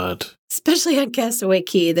 I'm not. Especially on Castaway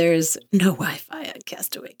Cay. There's no Wi-Fi on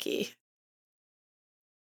Castaway Cay.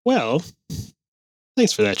 Well,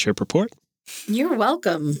 thanks for that trip report. You're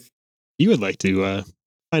welcome. You would like to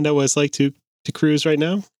find out what it's like to cruise right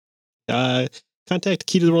now? Contact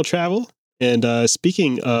Key to the World Travel. And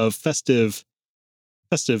speaking of festive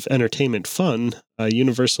entertainment fun,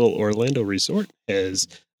 Universal Orlando Resort has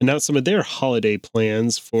announced some of their holiday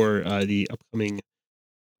plans for the upcoming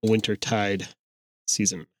wintertide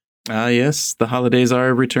season. Yes, the holidays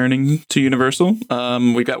are returning to Universal.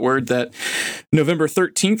 We got word that November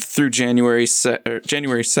 13th through January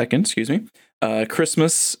 2nd,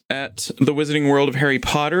 Christmas at the Wizarding World of Harry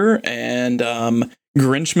Potter and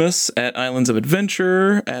Grinchmas at Islands of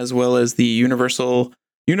Adventure, as well as the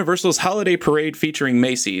Universal's Holiday Parade featuring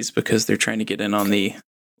Macy's, because they're trying to get in on the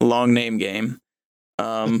long name game.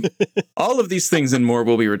 All of these things and more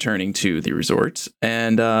will be returning to the resort,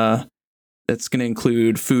 and that's going to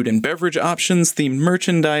include food and beverage options, themed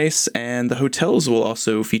merchandise, and the hotels will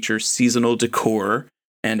also feature seasonal decor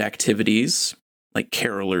and activities like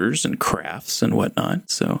carolers and crafts and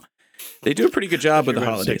whatnot. So they do a pretty good job with the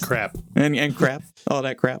holidays. Crap. And crap. All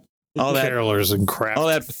that crap. All that carolers and crap. All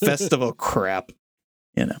that festival crap.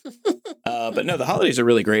 But no, the holidays are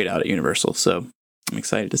really great out at Universal. So I'm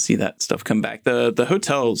excited to see that stuff come back. The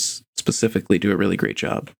hotels specifically do a really great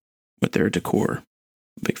job with their decor.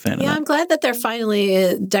 Big fan of that. Yeah, I'm glad that they're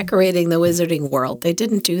finally decorating the Wizarding World. They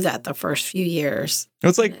didn't do that the first few years.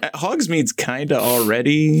 It's like Hogsmeade's kind of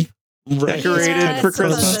already decorated for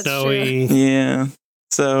Christmas. Snowy. Yeah.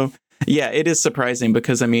 So, yeah, it is surprising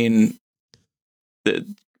because, I mean, the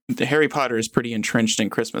Harry Potter is pretty entrenched in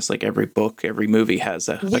Christmas. Like every book, every movie has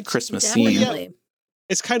a Christmas scene. Yeah.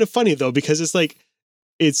 It's kind of funny, though, because it's like,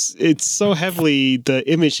 it's so heavily, the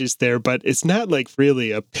image is there, but it's not like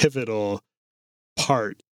really a pivotal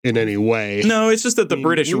part in any way. No, it's just that the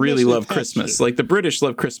British really love Christmas. It. Like the British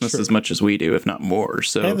love Christmas as much as we do, if not more.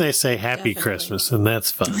 So and they say Happy Christmas, and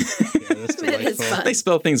that's fun. Yeah, that's delightful. fun. They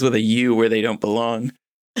spell things with a U where they don't belong.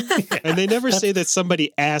 And they never say that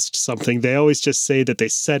somebody asked something. They always just say that they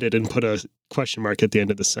said it and put a question mark at the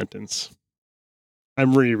end of the sentence.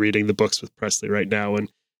 I'm rereading the books with Presley right now,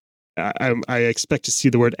 and I expect to see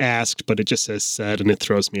the word asked, but it just says said, and it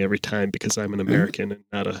throws me every time because I'm an American and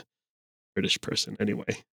not a British person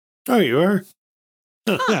anyway. Oh, you are?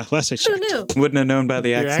 Oh, yeah, last I Who checked. knew? Wouldn't have known by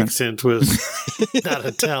the Your accent. accent was not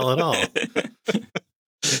a tell at all.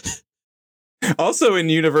 Also in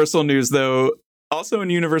Universal news,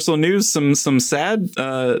 some sad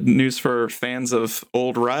news for fans of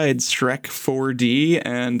old rides. Shrek 4D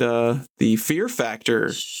and the Fear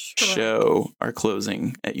Factor show are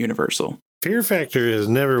closing at Universal. Fear Factor has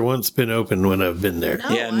never once been open when I've been there. No,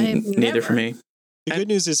 Yeah, neither never. for me. The good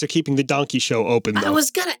news is they're keeping the Donkey Show open, though. I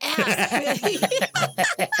was going to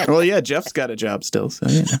ask. Well, yeah, Jeff's got a job still, so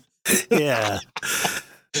Yeah.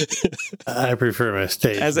 I prefer my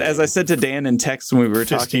stage. As I said to Dan in text when we were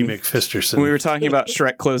Fisty talking McFisterson. when we were talking about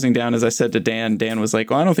Shrek closing down, as I said to Dan was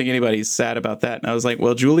like, well, I don't think anybody's sad about that. And I was like,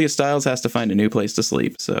 well, Julia Stiles has to find a new place to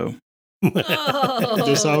sleep, so Oh.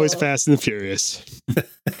 There's always Fast and the Furious.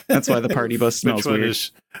 that's why the party bus smells weird.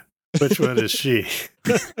 Which one is she?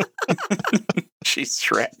 She's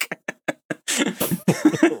Shrek.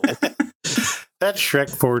 That Shrek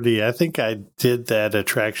 4D, I think I did that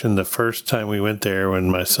attraction the first time we went there when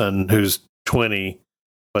my son, who's 20,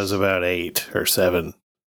 was about 8 or 7.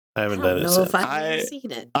 I haven't done it know since. if I've ever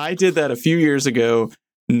seen it. I did that a few years ago,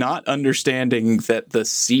 not understanding that the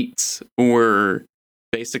seats were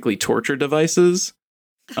basically torture devices.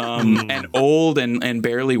 And old and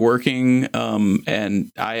barely working.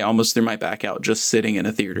 And I almost threw my back out just sitting in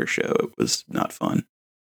a theater show. It was not fun.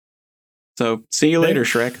 So see you later,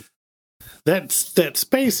 Shrek. that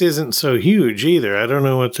space isn't so huge either. I don't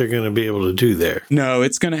know what they're going to be able to do there. No,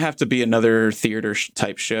 it's going to have to be another theater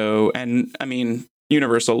type show. And I mean,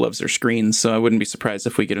 Universal loves their screens, so I wouldn't be surprised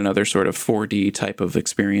if we get another sort of 4D type of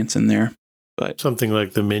experience in there. But Something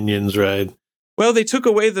like the Minions ride. well, they took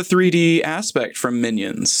away the 3D aspect from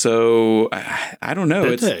Minions, so I don't know.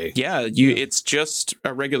 Did they? It's just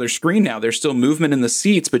a regular screen now. There's still movement in the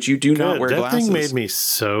seats, but you do not God, wear that glasses. thing made me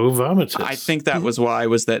so vomitous. I think that was why,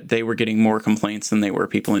 was that they were getting more complaints than they were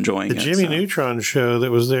people enjoying the it. Jimmy so. Neutron show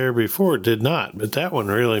that was there before did not, but that one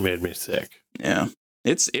really made me sick. Yeah,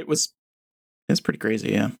 it's pretty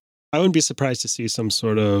crazy. Yeah. I wouldn't be surprised to see some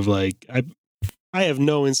sort of like I have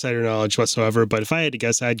no insider knowledge whatsoever, but if I had to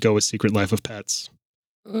guess, I'd go with Secret Life of Pets.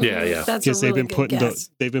 Yeah. That's Because a really good guess.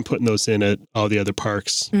 they've been putting those in at all the other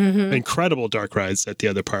parks. Mhm. Incredible dark rides at the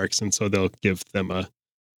other parks, and so they'll give them a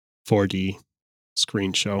 4D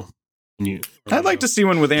screen show. I'd like to see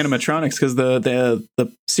one with animatronics, because the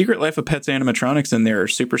Secret Life of Pets animatronics in their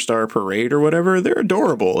Superstar Parade or whatever, they're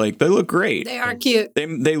adorable. Like, they look great. They are cute.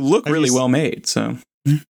 They look Have really you well made. So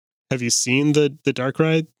Have you seen the dark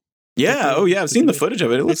ride? yeah, I've seen the footage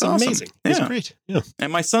of it. It looks It's awesome. amazing. Yeah. It's great. Yeah.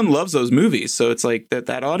 And my son loves those movies, so it's like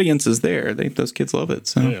that audience is there. Those kids love it.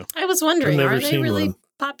 So Yeah. I was wondering, I've never are they seen really one.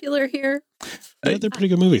 popular here? Yeah, they're pretty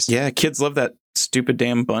good movies. yeah, kids love that stupid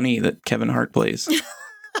damn bunny that Kevin Hart plays.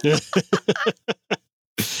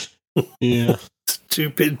 Yeah.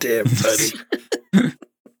 Stupid damn buddy.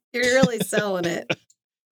 You're really selling it.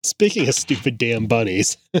 Speaking of stupid damn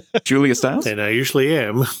bunnies. Julia Stiles? And I usually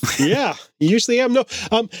am. Yeah, you usually am. No,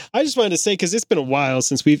 I just wanted to say, because it's been a while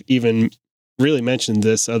since we've even really mentioned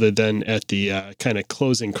this, other than at the kind of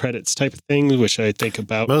closing credits type of thing, which I think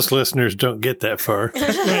about Most listeners don't get that far.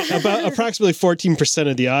 right, about approximately 14%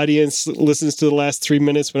 of the audience listens to the last 3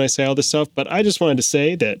 minutes when I say all this stuff. But I just wanted to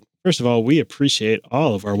say that, first of all, we appreciate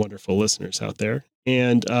all of our wonderful listeners out there,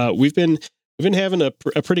 and we've been having a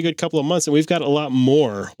pretty good couple of months, and we've got a lot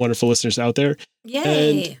more wonderful listeners out there.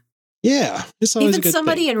 Yay. Yeah, it's always a Even good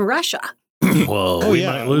somebody thing. in Russia. Well, we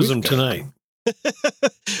yeah, might lose we've them got- tonight.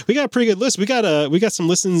 We got a pretty good list. We got some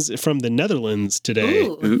listens from the Netherlands today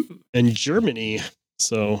Ooh. Ooh. and Germany.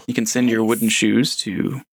 So You can send your wooden shoes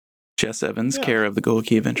to Jess Evans, Yeah. care of the Gold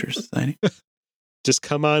Key Adventure Society. just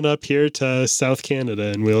come on up here to South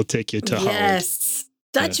Canada and we'll take you to Holland. Yes.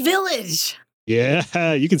 Dutch Village.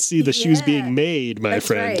 Yeah, you can see the shoes Yeah. being made, my That's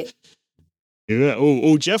friend. right. Yeah.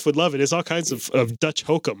 Oh, Jeff would love it. It's all kinds of Dutch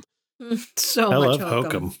hokum. So I much love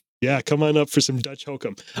hokum. Yeah, come on up for some Dutch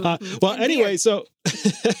hokum. Mhm. Well, And anyway, beer.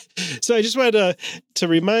 so I just wanted to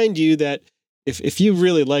remind you that if you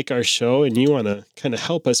really like our show and you want to kind of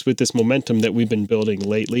help us with this momentum that we've been building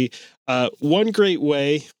lately, one great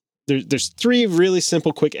way, there's 3 really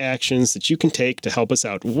simple, quick actions that you can take to help us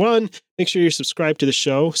out. 1, make sure you're subscribed to the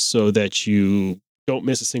show so that you don't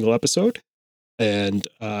miss a single episode. And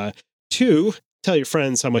 2, tell your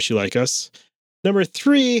friends how much you like us. Number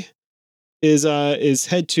 3 is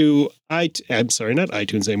head to not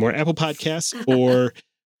iTunes anymore, Apple Podcasts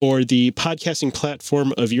or the podcasting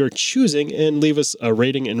platform of your choosing, and leave us a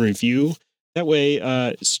rating and review. That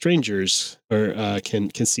way, strangers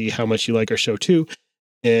can see how much you like our show too,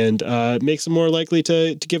 and makes them more likely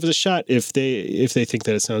to give us a shot if they think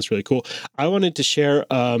that it sounds really cool. I wanted to share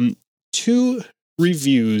 2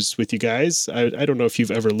 reviews with you guys. I don't know if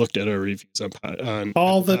you've ever looked at our reviews on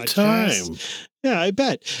All Apple the Podcasts. time. Yeah, I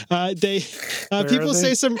bet. Where People are say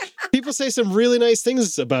they? some really nice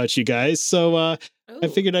things about you guys. So I Ooh.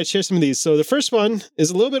 figured I'd share some of these. So the first one is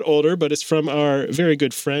a little bit older, but it's from our very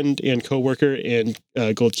good friend and coworker and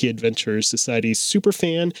Gold Key Adventure Society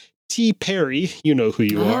superfan, T. Perry. You know who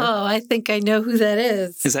you are. Oh, I think I know who that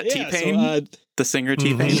is. Is that Yeah, T-Pain? so, The singer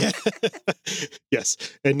T-Pain? yeah. Yes.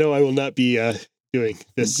 And no, I will not be doing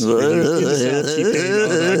this. in the sound T-Pain,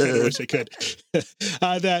 although I kind of wish I could.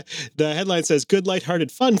 The headline says, "Good,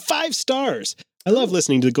 lighthearted fun, 5 stars. I love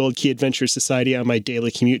listening to the Gold Key Adventure Society on my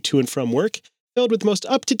daily commute to and from work. Filled with the most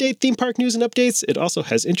up-to-date theme park news and updates, it also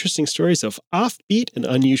has interesting stories of offbeat and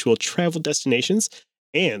unusual travel destinations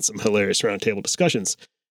and some hilarious roundtable discussions.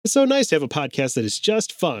 It's so nice to have a podcast that is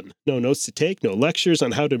just fun. No notes to take, no lectures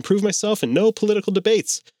on how to improve myself, and no political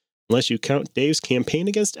debates. Unless you count Dave's campaign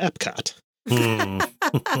against Epcot."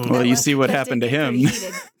 Well, you see what That happened to did get him.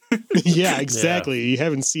 pretty heated. Yeah, exactly. You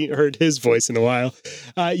haven't heard his voice in a while.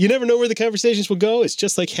 You never know where the conversations will go. It's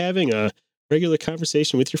just like having a regular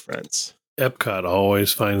conversation with your friends. Epcot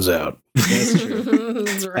always finds out. That's true.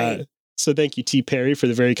 That's right. So thank you, T. Perry, for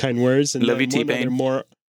the very kind words. And Love you, then T-Pain.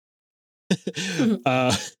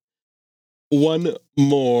 one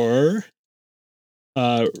more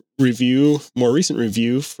more recent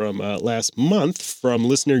review from last month from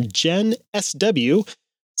listener Jen SW.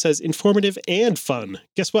 Says informative and fun.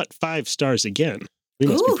 Guess what? 5 stars again. We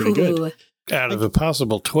must be pretty good. Out of a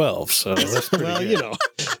possible 12, so that's pretty Well, good. you know,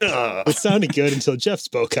 it sounded good until Jeff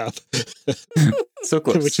spoke up. So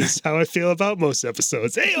close. Which is how I feel about most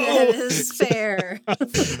episodes. Hey, That is fair.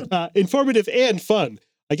 informative and fun.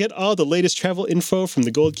 I get all the latest travel info from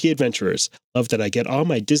the Gold Key Adventurers. Love that I get all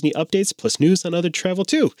my Disney updates plus news on other travel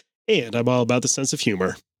too. And I'm all about the sense of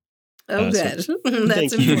humor. Oh, good. That's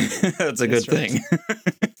thank you. important. That's a good That's right. thing.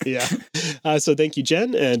 Yeah. So thank you,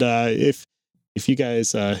 Jen. And if you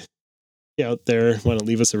guys out there want to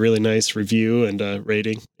leave us a really nice review and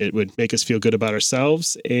rating, it would make us feel good about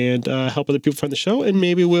ourselves and help other people find the show. And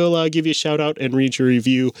maybe we'll give you a shout out and read your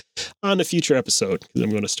review on a future episode, because I'm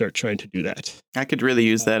going to start trying to do that. I could really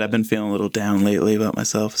use that. I've been feeling a little down lately about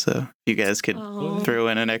myself, so if you guys could Oh. throw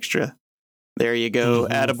in an extra. There you go.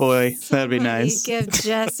 Attaboy. That'd be Somebody nice. Give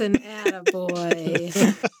Jess an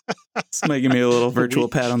attaboy. Somebody give me a little virtual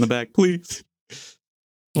pat on the back, please.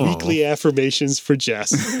 Weekly affirmations for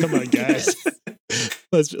Jess. Come on, guys.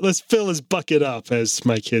 Let's fill his bucket up, as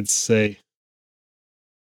my kids say.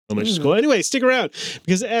 Elementary school. Anyway, stick around,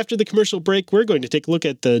 because after the commercial break, we're going to take a look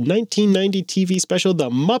at the 1990 TV special, The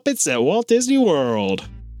Muppets at Walt Disney World.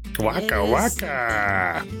 Waka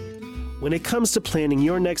waka. When it comes to planning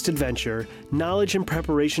your next adventure, knowledge and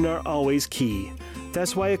preparation are always key.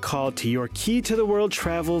 That's why a call to your Key to the World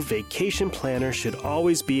Travel Vacation Planner should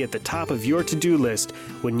always be at the top of your to-do list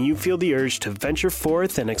when you feel the urge to venture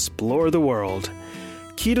forth and explore the world.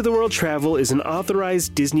 Key to the World Travel is an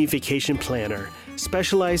authorized Disney vacation planner,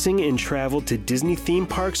 specializing in travel to Disney theme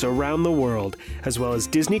parks around the world, as well as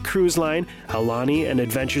Disney Cruise Line, Aulani, and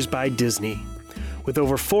Adventures by Disney. With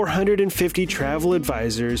over 450 travel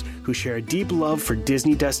advisors who share a deep love for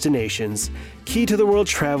Disney destinations, Key to the World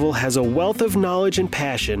Travel has a wealth of knowledge and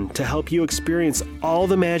passion to help you experience all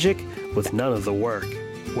the magic with none of the work.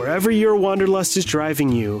 Wherever your wanderlust is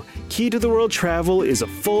driving you, Key to the World Travel is a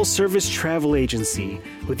full-service travel agency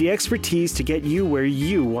with the expertise to get you where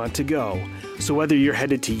you want to go. So whether you're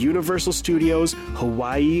headed to Universal Studios,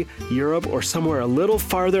 Hawaii, Europe, or somewhere a little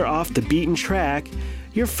farther off the beaten track,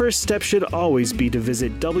 your first step should always be to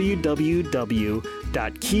visit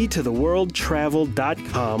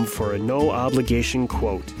www.keytotheworldtravel.com for a no-obligation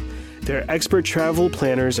quote. Their expert travel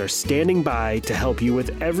planners are standing by to help you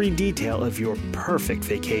with every detail of your perfect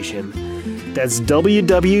vacation. That's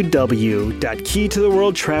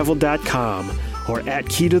www.keytotheworldtravel.com or at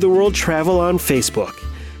Key to the World Travel on Facebook.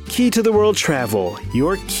 Key to the World Travel,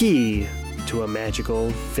 your key to a magical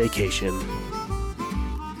vacation.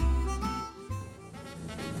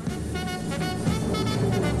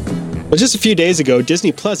 Well, just a few days ago,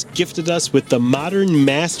 Disney Plus gifted us with the modern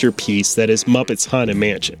masterpiece that is Muppets Haunted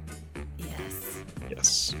Mansion.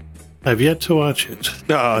 Yes. I've yet to watch it.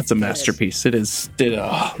 Oh, it's a masterpiece. It is.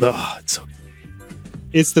 It's so good.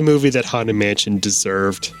 It's the movie that Haunted Mansion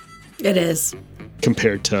deserved It is.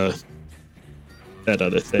 compared to that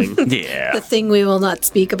other thing, Yeah. The thing we will not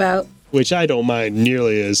speak about. which I don't mind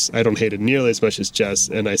nearly I don't hate it nearly as much as Jess,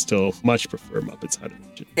 and I still much prefer Muppets Haunted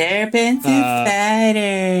Mansion. Serpents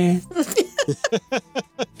and spiders.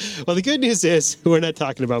 Well, the good news is we're not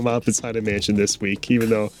talking about Muppets Haunted Mansion this week, even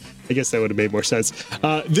though I guess that would have made more sense.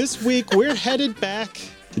 This week, we're headed back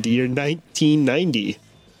to the year 1990.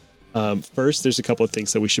 First, there's a couple of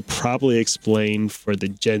things that we should probably explain for the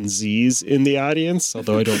Gen Zs in the audience,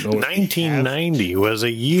 although I don't know. 1990 was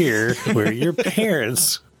a year where your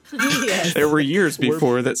parents... Yes. There were years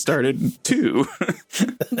before that started too.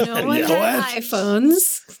 No one You know had what?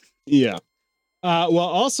 iPhones. Yeah. Well,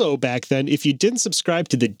 also back then, if you didn't subscribe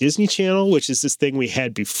to the Disney Channel, which is this thing we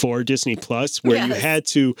had before Disney Plus, where you Yes. had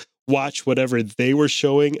to watch whatever they were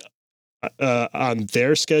showing on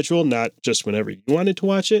their schedule, not just whenever you wanted to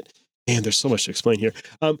watch it. Man, there's so much to explain here.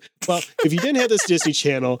 Well, if you didn't have this Disney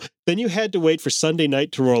Channel, then you had to wait for Sunday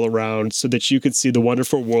night to roll around so that you could see the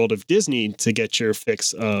wonderful world of Disney to get your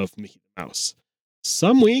fix of Mickey Mouse.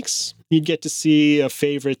 Some weeks, you'd get to see a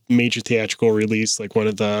favorite major theatrical release, like one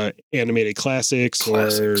of the animated classics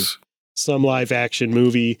or some live action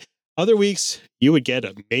movie. Other weeks, you would get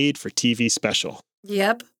a made-for-TV special.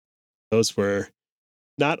 Yep. Those were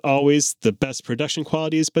not always the best production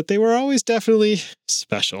qualities, but they were always definitely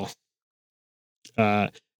special.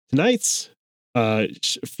 Tonight's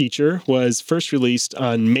feature was first released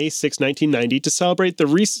on May 6, 1990 to celebrate the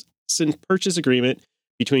recent purchase agreement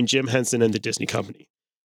between Jim Henson and the Disney Company.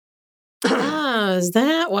 Oh, is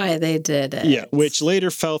that why they did it? Yeah, which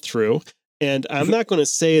later fell through. And I'm not going to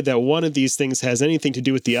say that one of these things has anything to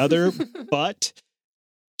do with the other, but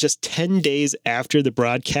just 10 days after the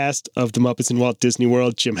broadcast of The Muppets in Walt Disney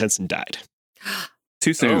World, Jim Henson died.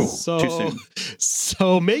 Too soon. So,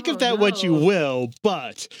 so make of that what you will,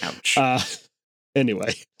 but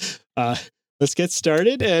anyway, let's get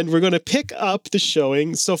started, and we're going to pick up the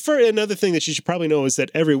showing. So for another thing that you should probably know is that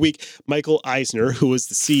every week, Michael Eisner, who was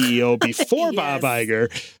the CEO before Bob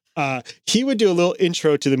Iger, he would do a little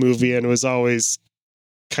intro to the movie, and it was always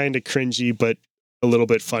kind of cringy, but a little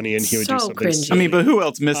bit funny, and he would do something. Cringy. I mean, but who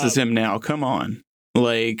else misses him now? Come on.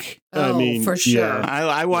 Like, I mean, for sure. yeah.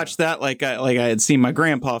 I watched that like I had seen my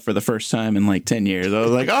grandpa for the first time in like 10 years. I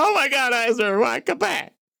was like, oh my God, Eisner, come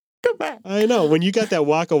back. Come back. I know, when you got that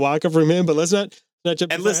Waka Waka from him, but let's not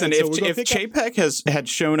jump. And listen, if Chapek had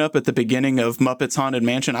shown up at the beginning of Muppets Haunted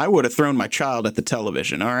Mansion, I would have thrown my child at the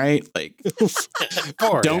television, all right? Like,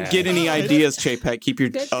 don't get any ideas, Chapek. Keep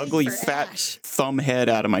your ugly, fat thumb head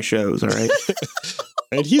out of my shows, all right?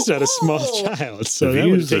 And he's not a small child, so that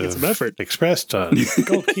would have taken some effort. Expressed on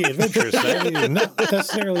Gold Key Adventures, not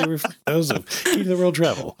necessarily those of Key to the World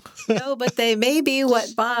Travel. No, but they may be what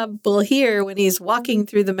Bob will hear when he's walking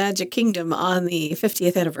through the Magic Kingdom on the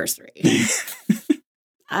 50th anniversary.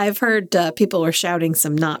 I've heard people were shouting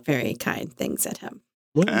some not very kind things at him.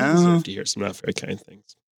 Well, I deserve to hear some not very kind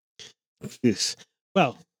things. Yes.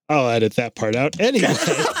 Well, I'll edit that part out. Anyway.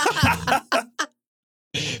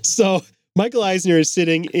 So Michael Eisner is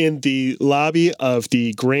sitting in the lobby of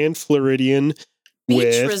the Grand Floridian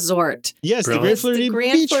Beach Resort. Yes, Really? the Grand Floridian, the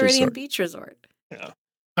Grand Floridian Beach Resort. Yeah.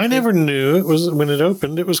 I never knew it was when it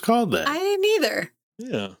opened. It was called that. I didn't either.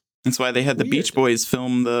 Yeah. That's why they had the Beach Boys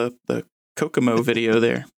film the Kokomo video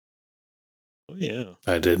there. Oh, yeah.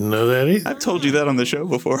 I didn't know that either. I've told you that on the show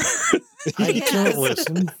before. I can't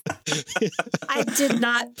listen. I did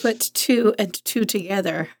not put two and two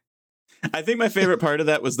together. I think my favorite part of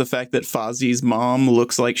that was the fact that Fozzie's mom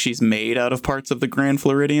looks like she's made out of parts of the Grand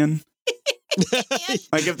Floridian.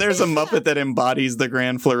 Like if there's a Muppet that embodies the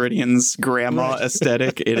Grand Floridian's grandma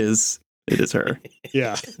aesthetic, it is her.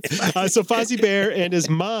 Yeah. So Fozzie Bear and his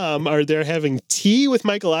mom are there having tea with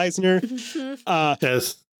Michael Eisner.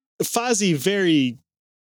 Yes. Fozzie very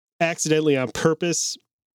accidentally on purpose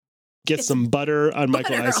gets some butter on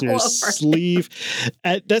Michael Eisner's sleeve.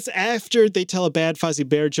 That's after they tell a bad Fozzie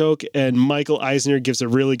Bear joke, and Michael Eisner gives a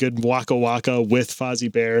really good Waka Waka with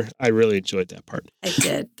Fozzie Bear. I really enjoyed that part. I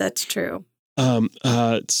did. That's true.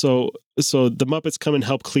 So the Muppets come and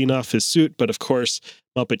help clean off his suit, but of course,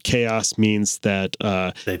 Muppet chaos means that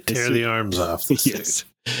they tear the arms off. Yes.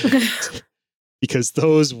 Because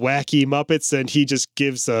those wacky Muppets, and he just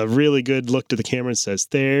gives a really good look to the camera and says,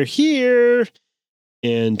 "They're here."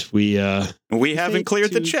 And we haven't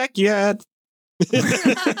cleared the check yet.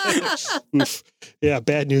 Yeah,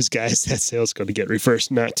 bad news, guys. That sale's going to get reversed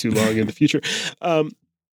not too long in the future.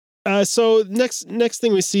 So next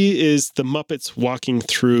thing we see is the Muppets walking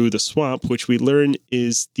through the swamp, which we learn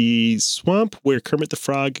is the swamp where Kermit the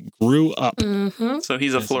Frog grew up. Mm-hmm. So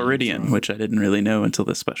he's a Floridian, which I didn't really know until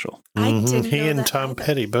this special. Mm-hmm. He and Tom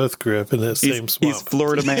Petty both grew up in that same swamp. He's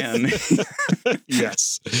Florida man.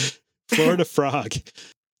 Yes. Florida Frog.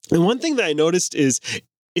 And one thing that I noticed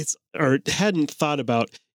hadn't thought about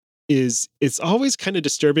is it's always kind of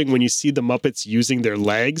disturbing when you see the Muppets using their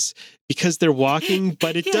legs because they're walking,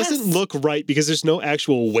 but it doesn't look right because there's no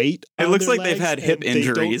actual weight. It looks like they've had hip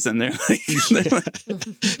injuries and they're like,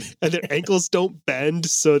 and their ankles don't bend.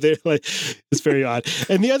 So they're like, it's very odd.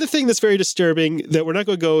 And the other thing that's very disturbing that we're not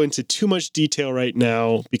going to go into too much detail right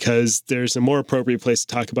now because there's a more appropriate place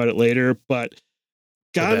to talk about it later, but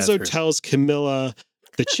Gonzo tells Camilla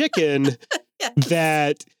the chicken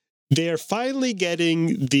that they're finally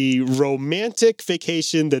getting the romantic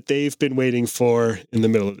vacation that they've been waiting for in the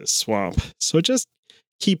middle of this swamp. So just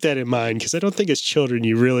keep that in mind because I don't think as children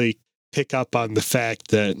you really pick up on the fact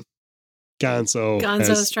that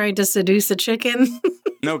Gonzo's trying to seduce a chicken.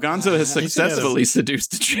 No, Gonzo has successfully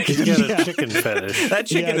seduced a chicken. He's got a chicken fetish. That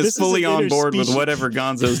chicken is fully on board with whatever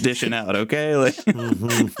Gonzo's dishing out, okay? Like,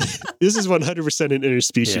 This is 100% an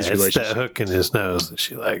interspecies relationship. It's that hook in his nose that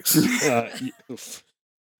she likes.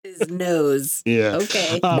 His nose. Yeah.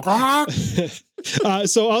 Okay.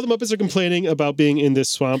 So all the Muppets are complaining about being in this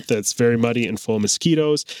swamp that's very muddy and full of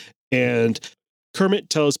mosquitoes. And Kermit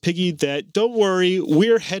tells Piggy that, don't worry,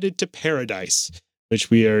 we're headed to paradise, which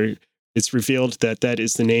it's revealed that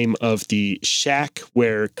is the name of the shack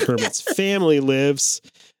where Kermit's family lives.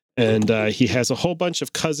 And he has a whole bunch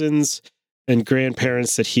of cousins and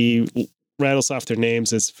grandparents that he rattles off their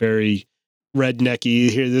names. It's very rednecky.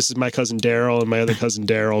 Here, this is my cousin Daryl and my other cousin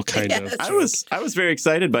Daryl kind of. I was very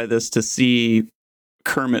excited by this to see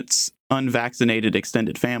Kermit's unvaccinated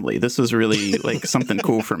extended family. This was really like something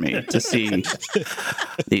cool for me to see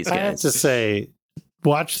these I have guys. to say,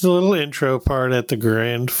 watch the little intro part at the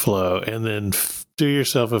Grand Flow, and then do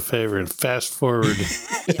yourself a favor and fast forward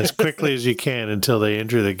as quickly as you can until they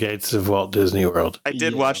enter the gates of Walt Disney World. I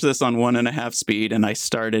did watch this on 1.5 speed, and I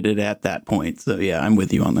started it at that point. So yeah, I'm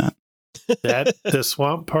with you on that. The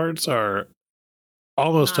swamp parts are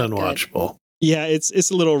almost Not good. unwatchable. Yeah, it's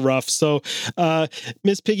a little rough. So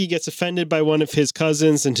Miss Piggy gets offended by one of his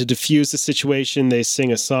cousins, and to defuse the situation, they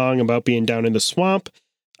sing a song about being down in the swamp.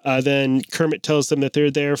 Then Kermit tells them that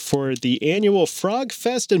they're there for the annual Frog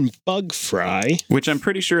Fest and Bug Fry. Which I'm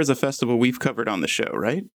pretty sure is a festival we've covered on the show,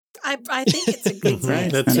 right? I think it's a good Right?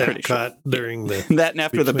 size. That's I'm pretty Epcot during the That and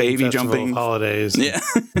after the between baby festival jumping. holidays. Yeah.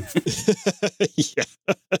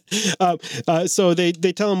 Yeah. So they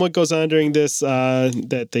tell him what goes on during this,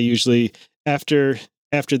 that they usually, after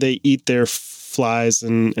they eat their flies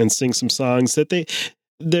and sing some songs, that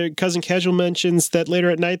their cousin Casual mentions that later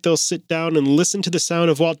at night they'll sit down and listen to the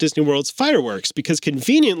sound of Walt Disney World's fireworks, because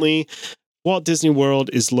conveniently Walt Disney World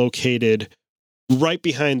is located right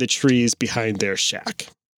behind the trees behind their shack.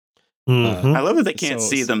 Mhm. I love that they can't So-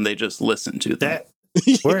 see them; they just listen to them. That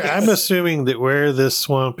where I'm assuming that where this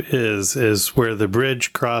swamp is where the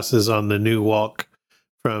bridge crosses on the new walk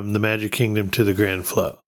from the Magic Kingdom to the Grand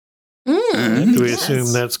Flow. Mm, Do we yes.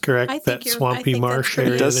 assume that's correct? I think That you're- I swampy think that's marsh pretty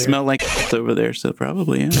area It does there? smell like it's over there, so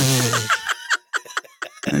probably. Yeah.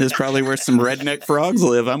 And it's probably where some redneck frogs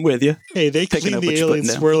live. I'm with you. Hey, they Picking clean up the what you're alien putting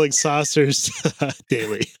down. swirling saucers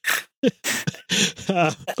daily.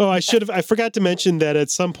 I forgot to mention that at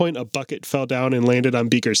some point a bucket fell down and landed on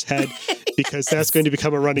Beaker's head, because that's going to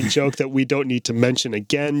become a running joke that we don't need to mention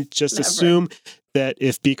again. Just Never. assume that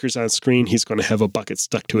if Beaker's on screen, he's going to have a bucket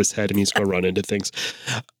stuck to his head and he's going to run into things.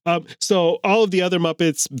 So all of the other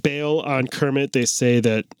Muppets bail on Kermit. They say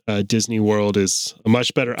that Disney World is a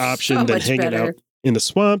much better option So than much hanging better. out in the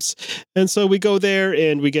swamps. And so we go there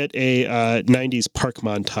and we get a 90s park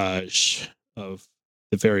montage of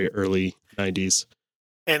the very early 90s.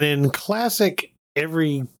 And in classic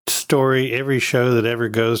every story, every show that ever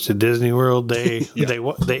goes to Disney World, they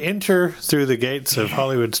they enter through the gates of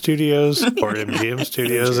Hollywood Studios or MGM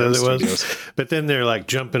Studios as it was. But then they're like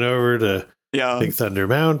jumping over to Yeah, Big Thunder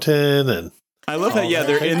Mountain, and I love that. Yeah,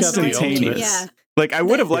 they're They've got the instantaneous. ultimate- Yeah. Like, I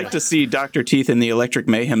would have liked Yeah. to see Dr. Teeth and the Electric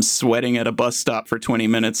Mayhem sweating at a bus stop for 20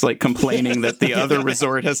 minutes, like complaining that the other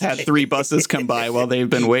resort has had 3 buses come by while they've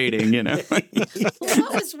been waiting, you know? Well,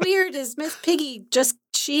 what was weird is Miss Piggy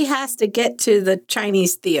she has to get to the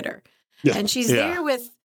Chinese theater. Yeah. And she's Yeah. there with,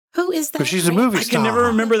 who is that? because she's a movie I star. can never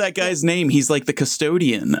remember that guy's name. He's like the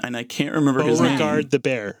custodian, and I can't remember his name. Beauregard the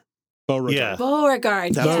bear. Beauregard. Yeah.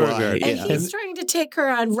 Beauregard. That's yeah. why, Beauregard. And yeah. he's trying to take her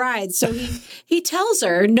on rides. So he tells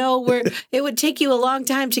her, no, it would take you a long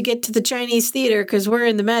time to get to the Chinese theater because we're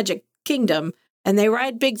in the Magic Kingdom. And they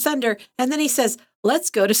ride Big Thunder. And then he says, let's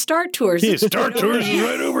go to Star Tours. Yeah, Star Tours is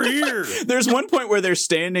right over here. There's one point where they're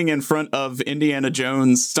standing in front of Indiana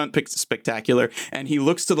Jones Stunt Spectacular, and he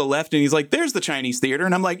looks to the left and he's like, there's the Chinese theater.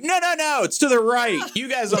 And I'm like, no, it's to the right. You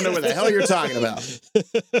guys don't know what the hell you're talking about.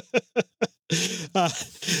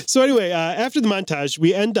 So anyway, after the montage,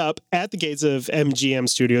 we end up at the gates of MGM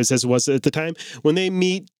Studios, as it was at the time, when they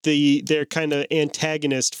meet their kind of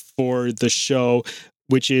antagonist for the show,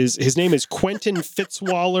 which is, his name is Quentin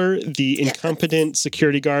Fitzwaller, the incompetent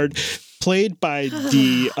security guard, played by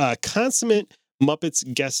the consummate Muppets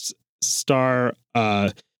guest star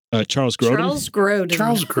Charles Grodin.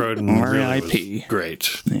 Charles Grodin really R.I.P.. was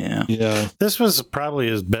great. Yeah. Yeah. This was probably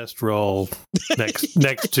his best role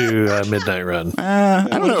next to Midnight Run. I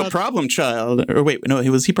don't know. Problem Child. Or wait, no,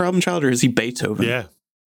 was he Problem Child or is he Beethoven? Yeah.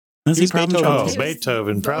 Was he He's Problem Beethoven. Oh, Child?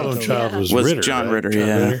 Beethoven. Problem Beethoven, Child yeah. was Was Ritter. John right? Ritter, John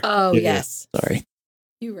yeah. Ritter. Oh, Yeah. yes. Sorry.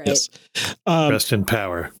 You're right. Yes. Rest in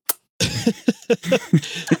power.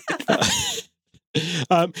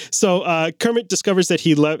 So Kermit discovers that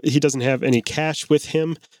he doesn't have any cash with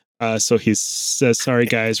him. So he says, sorry,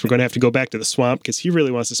 guys, we're going to have to go back to the swamp because he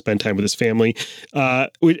really wants to spend time with his family.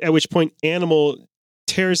 At which point, Animal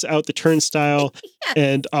tears out the turnstile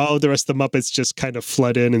and all of the rest of the Muppets just kind of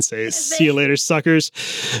flood in and say, see you later, suckers.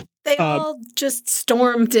 They all just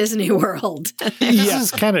storm Disney World. This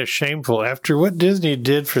is kind of shameful after what Disney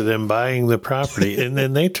did for them buying the property, and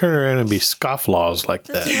then they turn around and be scofflaws like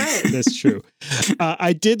that. That's right. That's true.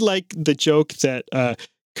 I did like the joke that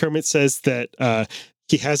Kermit says that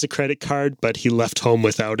he has a credit card, but he left home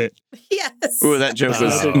without it. Yes. Ooh, that joke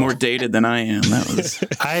was Oh. more dated than I am. That was.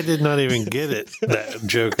 I did not even get it. That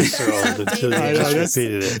joke is so old until I you know, just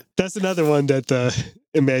repeated it. That's another one that the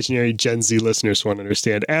imaginary Gen Z listeners won't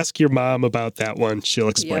understand. Ask your mom about that one. She'll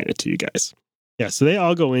explain Yep. it to you guys. Yeah, so they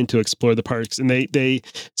all go in to explore the parks, and they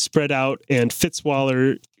spread out, and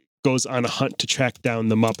Fitzwaller goes on a hunt to track down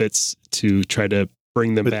the Muppets to try to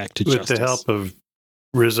bring them back to justice. With the help of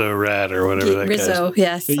Rizzo Rat or whatever that Rizzo,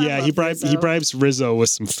 yes. Yeah, he bribes Rizzo with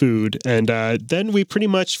some food, and then we pretty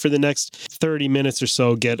much for the next 30 minutes or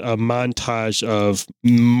so get a montage of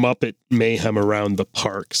Muppet mayhem around the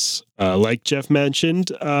parks. Like Jeff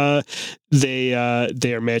mentioned, they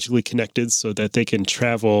are magically connected so that they can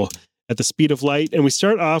travel at the speed of light. And we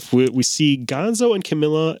start off with we see Gonzo and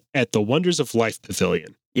Camilla at the Wonders of Life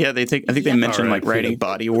Pavilion. Yeah, I think they mentioned like writing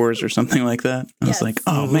Body Wars or something like that. I was like,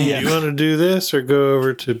 oh man, you want to do this or go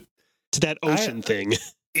over to that ocean thing?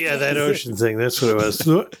 Yeah, that ocean thing. That's what it was.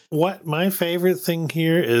 What my favorite thing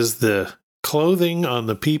here is the clothing on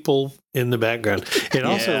the people in the background. It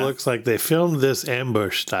also looks like they filmed this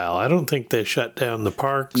ambush style. I don't think they shut down the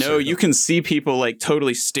parks. No, you can see people like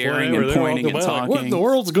totally staring and pointing and talking. Like, what in the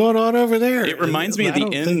world's going on over there? It reminds me of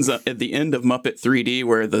the at the end of Muppet 3D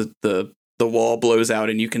where the wall blows out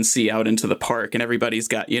and you can see out into the park and everybody's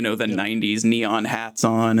got, the 90s neon hats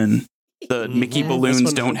on and the Mickey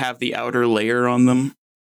balloons don't have the outer layer on them.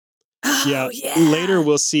 Yeah. Later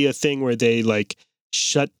we'll see a thing where they like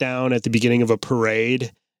shut down at the beginning of a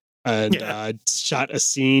parade and shot a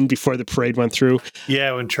scene before the parade went through.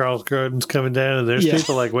 Yeah, when Charles Grodin's coming down and there's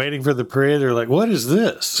people like waiting for the parade. They're like, what is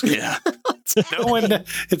this? Yeah. No one.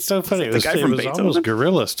 It's so funny. It was almost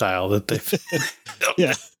guerrilla style that they.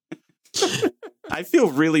 Yeah. I feel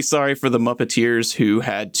really sorry for the Muppeteers who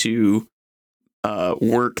had to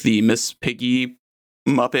work the Miss Piggy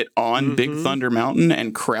Muppet on Big Thunder Mountain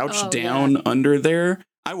and crouch down under there.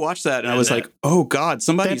 I watched that and I was like, "Oh God,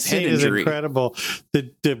 somebody's head injury!" Is incredible.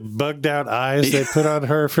 The bugged out eyes they put on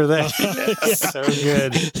her for that, so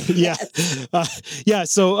good. Yeah.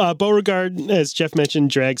 So Beauregard, as Jeff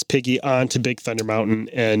mentioned, drags Piggy onto Big Thunder Mountain,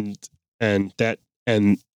 and that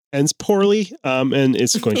ends poorly. And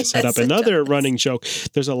it's going to set up another running joke.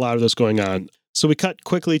 There's a lot of those going on. So we cut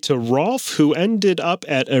quickly to Rolf, who ended up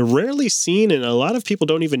at a rarely seen, and a lot of people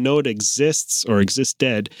don't even know it exists or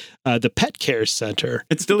existed, the Pet Care Center.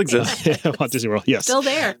 It still exists. Walt Disney World, yes. Still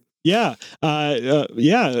there. Yeah.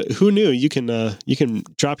 Who knew? You can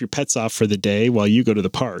drop your pets off for the day while you go to the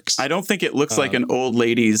parks. I don't think it looks like an old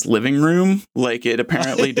lady's living room like it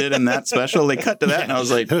apparently did in that special. They cut to that and I was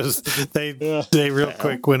like... They real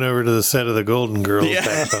quick went over to the set of the Golden Girls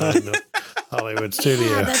back behind the Hollywood studio.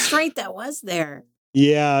 Yeah, that's right. That was there.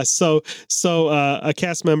 Yeah. So a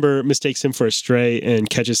cast member mistakes him for a stray and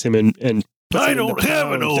catches him and I don't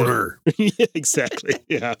have an odor. Yeah, exactly.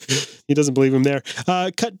 Yeah. He doesn't believe him there.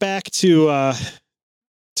 Cut back to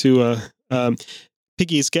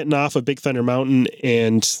Piggy's getting off of Big Thunder Mountain,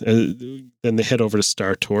 and then they head over to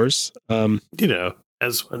Star Tours. As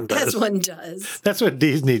one does. As one does. That's what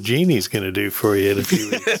Disney Genie's going to do for you in a few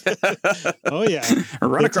weeks. Oh, yeah.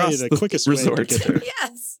 Run across the quickest resort. Way to get there.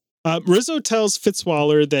 Yes. Rizzo tells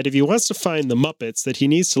Fitzwaller that if he wants to find the Muppets, that he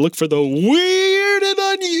needs to look for the weird and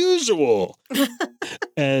unusual.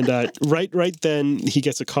 And right then, he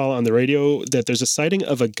gets a call on the radio that there's a sighting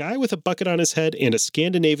of a guy with a bucket on his head and a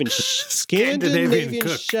Scandinavian chef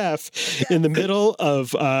in the middle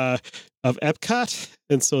of Epcot.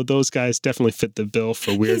 And so those guys definitely fit the bill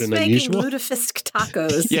for weird and unusual. He's making lutefisk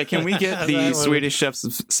tacos. Yeah, can we get the Swedish chef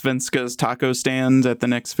Svenska's taco stand at the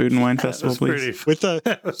next Food and Wine Festival, please? With the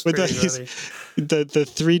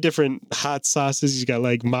three different hot sauces, you got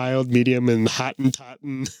like mild, medium, and hot and tot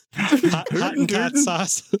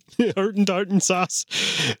sauce, Hurtendarten sauce.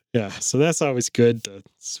 Yeah, so that's always good. The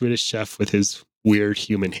Swedish chef with his weird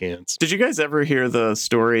human hands. Did you guys ever hear the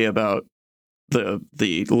story about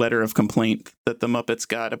the letter of complaint that the Muppets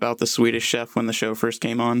got about the Swedish chef when the show first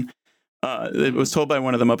came on? It was told by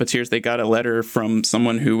one of the Muppeteers they got a letter from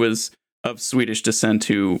someone who was of Swedish descent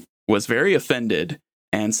who was very offended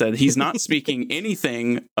and said he's not speaking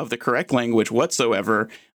anything of the correct language whatsoever.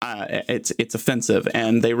 It's offensive.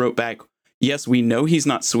 And they wrote back, yes, we know he's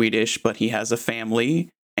not Swedish, but he has a family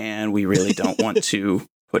and we really don't want to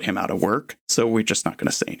put him out of work. So we're just not going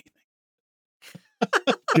to say anything.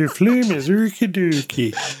 Your flume is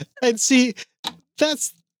urky-dookie. And see,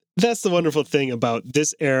 that's the wonderful thing about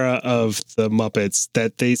this era of the Muppets,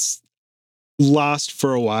 that they lost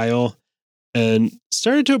for a while and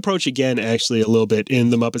started to approach again, actually, a little bit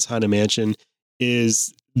in the Muppets Haunted Mansion,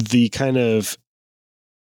 is the kind of,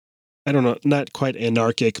 I don't know, not quite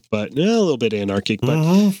anarchic, but a little bit anarchic,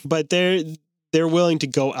 but they're willing to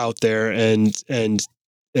go out there and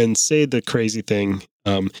say the crazy thing.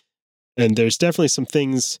 And there's definitely some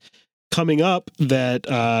things coming up that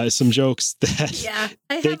some jokes that Yeah,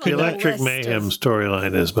 I have They a could- The Electric list Mayhem of-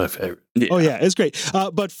 storyline is my favorite. oh yeah, it's great.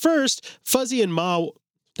 But first, Fuzzy and Ma,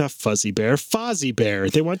 not Fuzzy Bear, Fozzie Bear.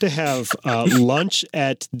 They want to have lunch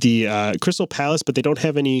at the Crystal Palace, but they don't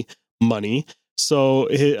have any money. So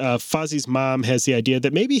Fozzie's mom has the idea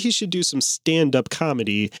that maybe he should do some stand-up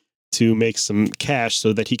comedy to make some cash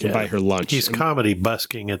so that he can Yeah. buy her lunch. He's comedy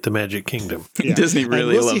busking at the Magic Kingdom. Yeah. Disney And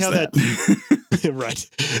really we'll see loves how that. Right.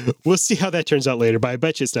 We'll see how that turns out later, but I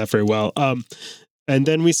bet you it's not very well. And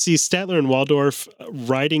then we see Statler and Waldorf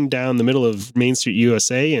riding down the middle of Main Street,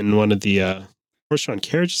 USA in one of the horse-drawn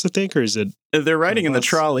carriages, I think, or is it? They're riding in the bus.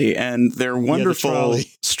 trolley, and their wonderful trolley.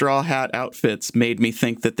 straw hat outfits made me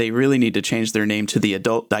think that they really need to change their name to the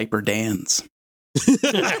Adult Diaper Dans.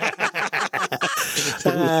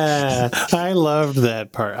 I loved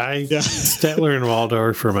that part. Statler and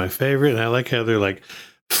Waldorf are my favorite, and I like how they're like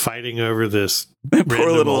fighting over this Poor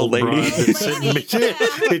random little old lady. broad that's sitting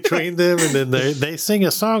between them, and then they sing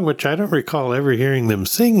a song which I don't recall ever hearing them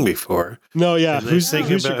sing before. No, yeah. And they Who's sing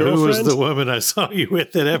your about who was girlfriend? the woman I saw you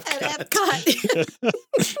with at At Epcot.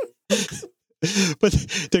 Epcot. But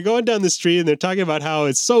they're going down the street and they're talking about how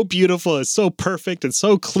it's so beautiful, it's so perfect, and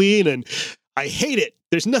so clean, and I hate it.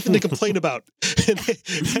 There's nothing to complain about.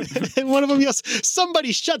 And one of them yells,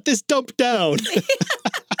 "Somebody shut this dump down."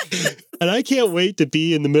 And I can't wait to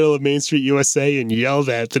be in the middle of Main Street, USA and yell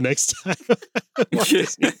that the next time.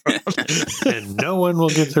 And no one will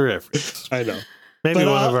get the reference. I know. Maybe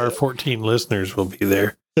But, one of our 14 listeners will be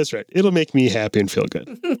there. That's right. It'll make me happy and feel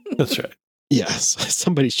good. That's right. Yes.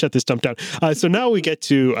 Somebody shut this dump down. So now we get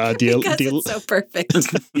to Because it's so perfect.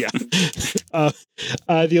 yeah.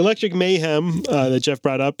 The Electric Mayhem that Jeff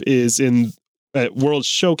brought up is in World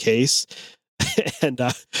Showcase. and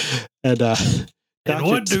And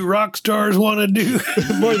what do rock stars want to do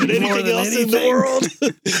more than anything else in the world?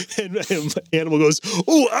 and Animal goes,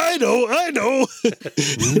 "Oh, I know.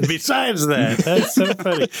 Besides that, that's so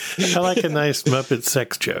funny. I like a nice Muppet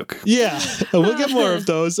sex joke. Yeah, we'll get more of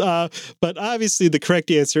those. But obviously, the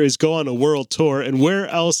correct answer is go on a world tour. And where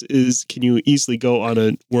else can you easily go on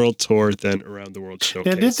a world tour than around the World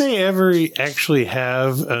Showcase? Now, did they ever actually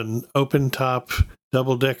have an open top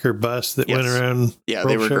double-decker bus that went Yes. around? Yeah, World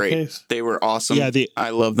they were Showcase? great. They were awesome. Yeah,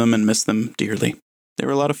 I love them and miss them dearly. They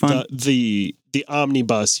were a lot of fun. the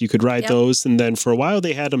omnibus, you could ride Yep. those, and then for a while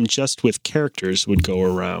they had them just with characters would go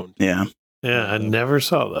around. Yeah. Yeah, I never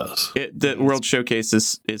saw those. The World Showcase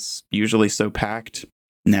is usually so packed.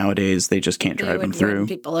 Nowadays, they just can't They drive them would run through.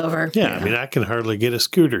 people over. Yeah, I mean, I can hardly get a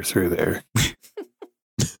scooter through there.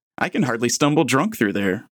 I can hardly stumble drunk through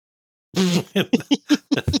there.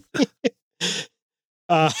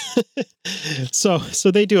 So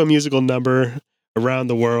they do a musical number around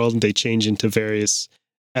the world, and they change into various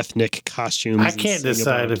ethnic costumes. I and can't sing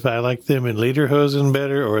decide about- if I like them in lederhosen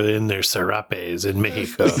better or in their serapes in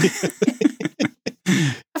Mexico. I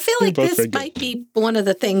feel They're like both this very good. might be one of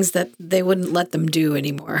the things that they wouldn't let them do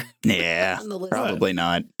anymore. Yeah, On the list. probably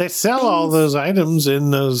not. They sell all those items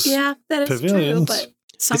in those. Yeah, that is true. Pavilions. But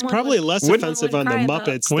It's someone probably would- less someone offensive would on the cry about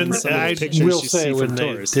Muppets When than some of I the pictures will you say see when from they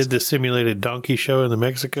tourists. did the simulated donkey show in the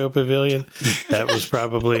Mexico Pavilion, that was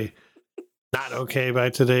probably not okay by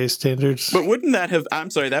today's standards. But wouldn't that have? I'm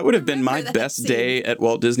sorry, that would have been my Remember that best scene. day at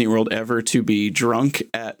Walt Disney World ever, to be drunk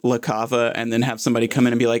at La Cava and then have somebody come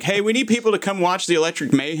in and be like, "Hey, we need people to come watch the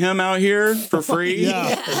Electric Mayhem out here for free." Yeah.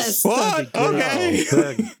 Yes. What? Okay.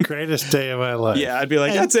 The greatest day of my life. Yeah, I'd be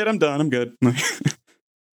like, "That's it. I'm done. I'm good."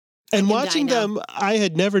 And can watching die now. them, I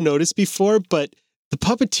had never noticed before, but the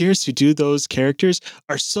puppeteers who do those characters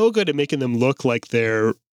are so good at making them look like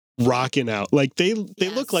they're rocking out. Like they look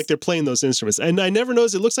Yes. like they're playing those instruments. And I never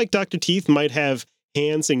noticed. It looks like Dr. Teeth might have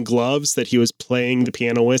hands and gloves that he was playing the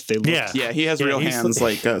piano with. They look, Yeah. Yeah, he has Yeah, real he's hands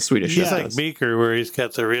like Swedish He's Chef like does. Beaker, where he's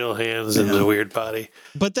got the real hands and the weird body.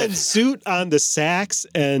 But then Zoot on the sax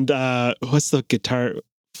and what's the guitar?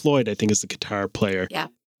 Floyd, I think, is the guitar player. Yeah.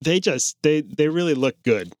 They really look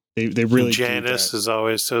good. They really do Janice that. is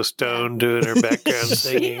always so stoned doing her background She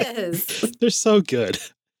singing. is. They're so good.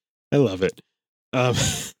 I love it.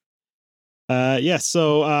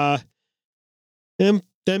 So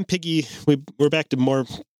then Piggy, we're back to more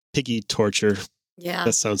Piggy torture. Yeah.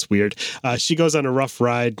 That sounds weird. She goes on a rough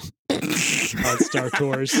ride on Star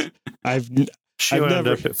Tours. She I've wound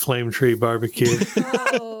never- up at Flame Tree Barbecue.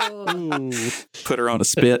 Oh. Put her on a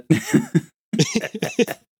spit.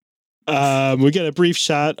 We get a brief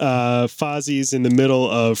shot. Fozzie's in the middle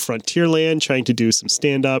of Frontierland trying to do some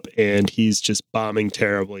stand up, and he's just bombing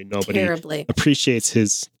terribly. Nobody Terribly. appreciates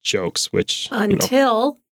his jokes, which you know,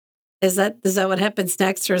 Until Is that what happens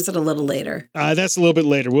next, or is it a little later? That's a little bit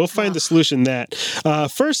later. We'll find the solution that.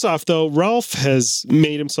 First off, though, Ralph has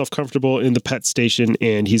made himself comfortable in the pet station,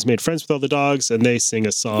 and he's made friends with all the dogs, and they sing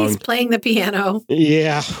a song. He's playing the piano.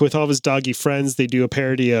 Yeah, with all of his doggy friends, they do a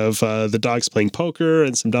parody of the dogs playing poker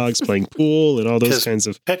and some dogs playing pool and all those kinds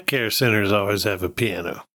of... Pet care centers always have a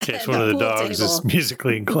piano in case one of the dogs is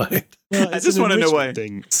musically inclined. Well, I just want to know why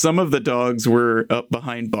thing. some of the dogs were up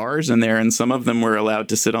behind bars in there and some of them were allowed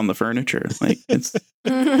to sit on the furniture. Like, this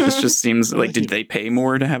just seems like, did they pay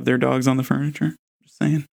more to have their dogs on the furniture? Just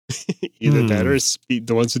saying. Either that or it's the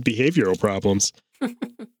ones with behavioral problems.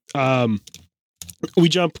 We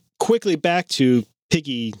jump quickly back to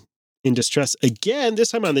Piggy in distress again, this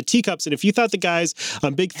time on the teacups. And if you thought the guys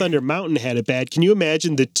on Big Thunder Mountain had it bad, can you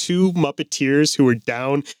imagine the two Muppeteers who were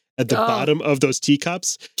down at the bottom of those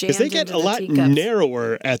teacups? Because they get a lot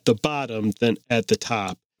narrower at the bottom than at the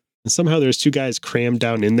top. And somehow there's two guys crammed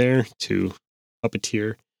down in there to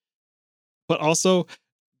Muppeteer. But also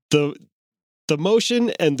the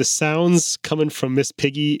motion and the sounds coming from Miss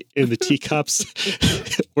Piggy in the teacups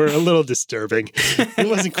were a little disturbing. It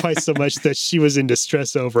wasn't quite so much that she was in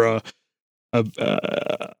distress over a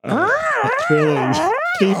thrilling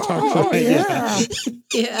theme park ride.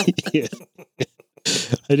 Yeah.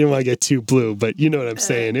 I didn't want to get too blue, but you know what I'm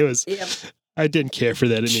saying. It was. Yep. I didn't care for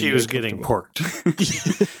that. She was getting porked.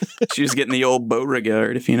 She was getting the old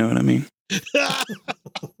Beauregard, if you know what I mean.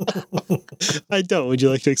 I don't. Would you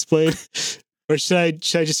like to explain? Or should I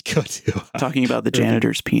just go to... Talking about the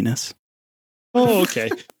janitor's penis. Oh, okay.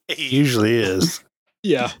 It usually is.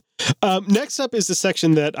 Yeah. Next up is the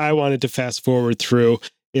section that I wanted to fast forward through.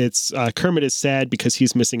 It's Kermit is sad because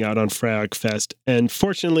he's missing out on Frog Fest. And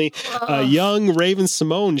fortunately, young Raven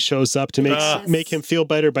Simone shows up to make him feel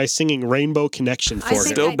better by singing Rainbow Connection for him.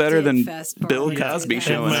 Still better than Bill Cosby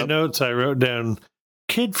showing up. In my notes, I wrote down,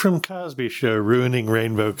 Kid from Cosby Show ruining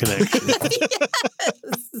Rainbow Connection.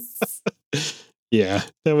 Yeah,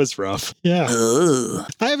 that was rough. Yeah. Ugh.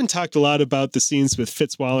 I haven't talked a lot about the scenes with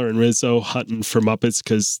Fitzwaller and Rizzo hunting for Muppets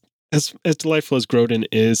because as delightful as Grodin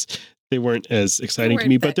is, they weren't as exciting to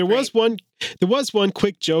me. But there was one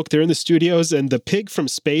quick joke. They're in the studios and the pig from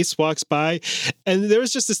space walks by, and there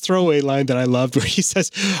was just this throwaway line that I loved where he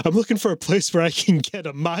says, "I'm looking for a place where I can get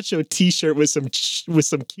a macho T-shirt with some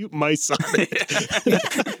cute mice on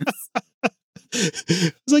it."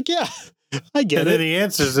 I was like, yeah. I get it. And then he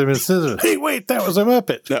answers him and says, "Hey, wait, that was a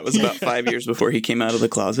Muppet." That was about 5 years before he came out of the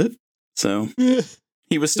closet. So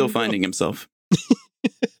he was still finding himself.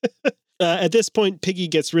 At this point, Piggy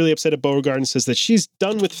gets really upset at Beauregard and says that she's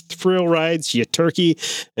done with thrill rides, you turkey,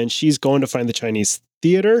 and she's going to find the Chinese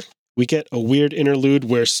theater. We get a weird interlude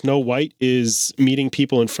where Snow White is meeting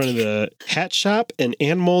people in front of the hat shop, and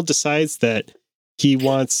Animal decides that he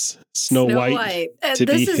wants Snow White. And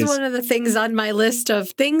this is one of the things on my list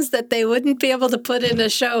of things that they wouldn't be able to put in a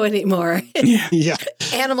show anymore. Yeah.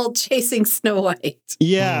 Animal chasing Snow White.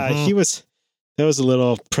 Yeah, that was a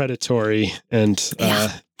little predatory, and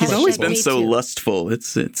he's always been so lustful.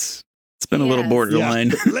 It's been a little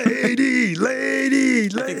borderline. Yeah. Lady. I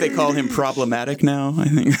think they call him problematic now. I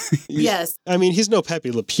think. Yes. I mean, he's no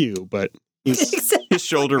Pepe Le Pew, but his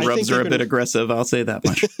shoulder rubs are a bit aggressive. I'll say that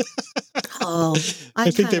much. Oh, I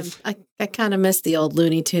kind of miss the old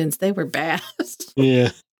Looney Tunes. They were bad. Yeah,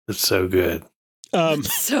 it's so good.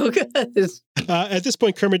 So good. At this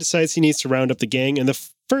point, Kermit decides he needs to round up the gang, and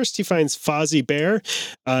first he finds Fozzie Bear.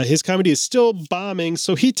 His comedy is still bombing,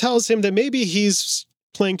 so he tells him that maybe he's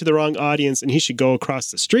playing to the wrong audience and he should go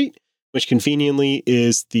across the street, which conveniently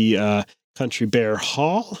is the Country Bear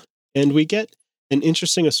Hall, and we get an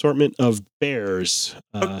interesting assortment of bears.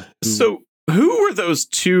 So who were those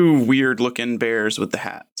two weird-looking bears with the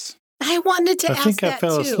hats? I wanted to ask that, I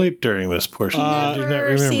fell asleep during this portion. I do not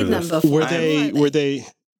remember seen them before. Were they?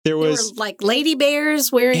 There was were like lady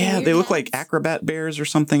bears wearing. Yeah, they look like acrobat bears or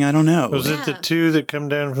something. I don't know. Was it the two that come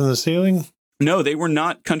down from the ceiling? No, they were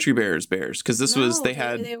not Country Bears because this was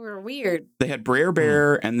they were weird. They had Brer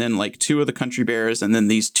Bear and then like two of the Country Bears and then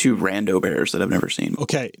these two rando bears that I've never seen.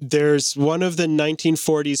 Okay, there's one of the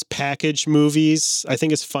 1940s package movies. I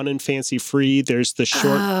think it's Fun and Fancy Free. There's the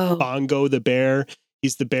short Bongo the bear.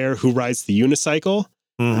 He's the bear who rides the unicycle.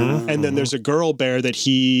 Mm-hmm. And then there's a girl bear that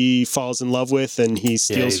he falls in love with and he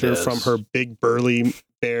steals her from her big burly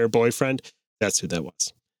bear boyfriend. That's who that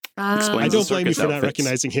was. I don't blame you for not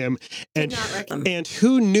recognizing him. And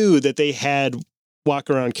who knew that they had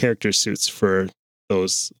walk-around character suits for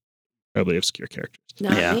those probably obscure characters?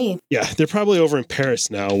 Not me. Yeah, they're probably over in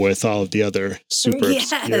Paris now with all of the other super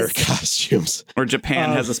obscure costumes. Or Japan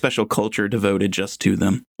has a special culture devoted just to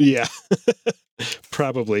them. Yeah,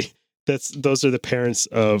 probably. Those are the parents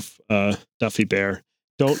of Duffy Bear.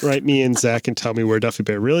 Don't write me in, Zach, and tell me where Duffy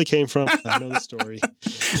Bear really came from. I know the story.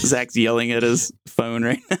 Zach's yelling at his phone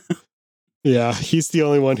right now. Yeah, he's the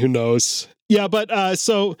only one who knows. Yeah, but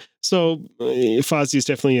so Fozzie is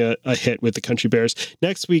definitely a hit with the Country Bears.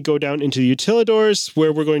 Next, we go down into the Utilidors,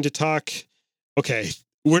 where we're going to talk. Okay,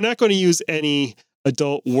 we're not going to use any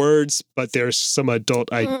adult words, but there's some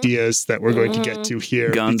adult ideas that we're going to get to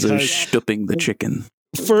here. Gonzo stooping the chicken.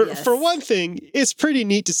 For one thing, it's pretty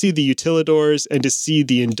neat to see the Utilidors and to see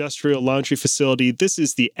the industrial laundry facility. This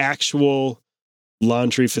is the actual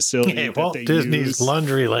laundry facility. Hey, Walt Disney's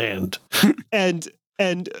Laundryland. And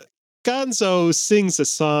Gonzo sings a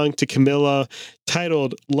song to Camilla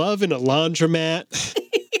titled "Love in a Laundromat."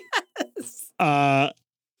 Yes. I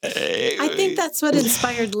think that's what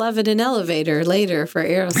inspired "Love in an Elevator" later for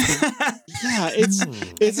Aerosmith. Yeah,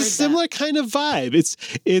 it's a similar kind of vibe.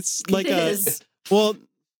 It's like it's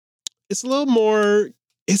a little more.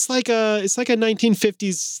 It's like a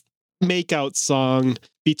 1950s makeout song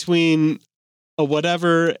between a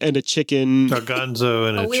whatever and a chicken. A Gonzo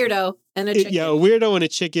and a weirdo and a chicken. Yeah, a weirdo and a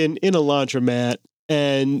chicken in a laundromat.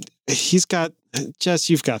 And he's got, Jess,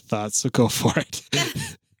 you've got thoughts, so go for it.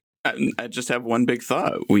 I just have one big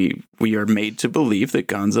thought. We are made to believe that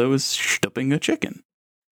Gonzo is stooping a chicken.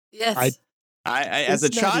 Yes. I as a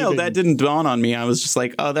child, that didn't dawn on me. I was just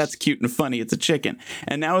like, oh, that's cute and funny. It's a chicken.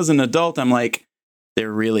 And now as an adult, I'm like,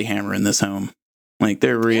 they're really hammering this home. Like,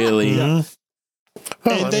 they're really... Yeah. Mm-hmm.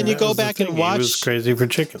 Well, and then you go back and watch... He was crazy for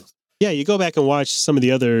chickens. Yeah, you go back and watch some of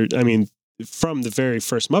the other... I mean, from the very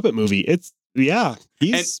first Muppet movie, it's... Yeah.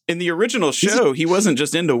 And in the original show, he wasn't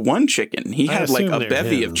just into one chicken. He had like a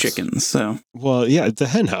bevy of chickens. So, well, yeah, the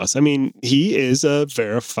hen house. I mean, he is a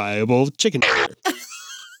verifiable chicken breeder.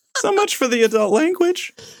 So much for the adult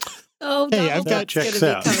language. Oh, hey, Donald I've got checks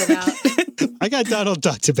out. I got Donald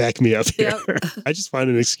Duck to back me up here. Yep. I just found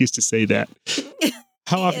an excuse to say that.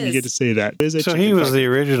 How often do you get to say that? So he was the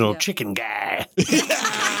original chicken guy.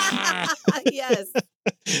 Yes.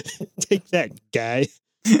 Take that, guy.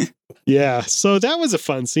 Yeah. So that was a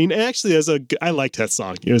fun scene. And actually, I liked that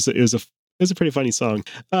song. It was a pretty funny song.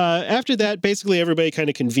 After that, basically everybody kind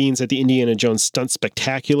of convenes at the Indiana Jones Stunt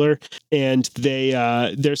Spectacular, and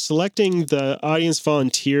they're selecting the audience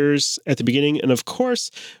volunteers at the beginning, and of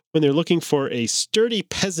course, when they're looking for a sturdy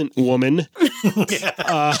peasant woman,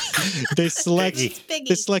 they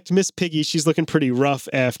select Miss Piggy. She's looking pretty rough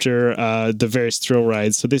after the various thrill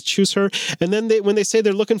rides, so they choose her. And then when they say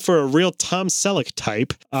they're looking for a real Tom Selleck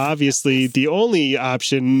type, obviously the only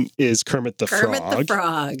option is Kermit the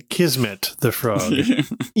Frog. Kismet the Frog.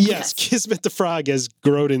 Yes, Kismet the Frog, as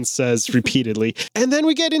Grodin says repeatedly. And then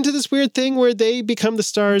we get into this weird thing where they become the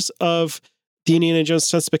stars of the Indiana Jones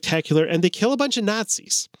Stunt Spectacular, and they kill a bunch of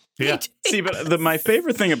Nazis. Yeah. See, but my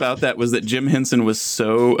favorite thing about that was that Jim Henson was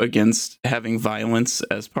so against having violence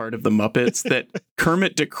as part of the Muppets that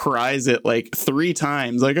Kermit decries it like 3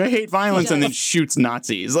 times. Like, I hate violence, and then shoots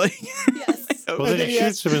Nazis. Like, yes. Well, then he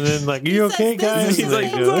shoots him, and then like, "You okay, guys?" He's like,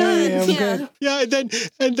 "Hey, I'm good." Yeah,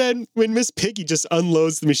 and then when Miss Piggy just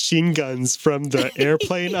unloads the machine guns from the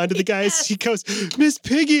airplane onto the guys, she goes, "Miss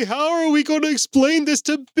Piggy, how are we going to explain this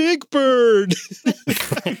to Big Bird?"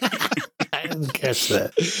 I didn't catch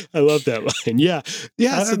that. I love that line. Yeah.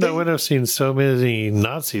 I don't know when I've seen so many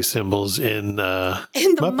Nazi symbols in the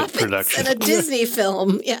Muppet production. In a Disney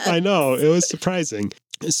film. Yeah. I know. It was surprising.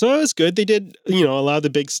 So it was good. They did, a lot of the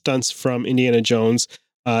big stunts from Indiana Jones,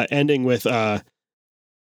 ending with Kermit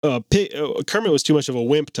was too much of a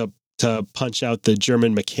wimp to punch out the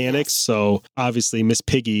German mechanics. So obviously Miss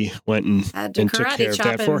Piggy went and took care of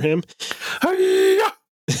that for him.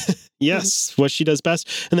 Yes, what she does best.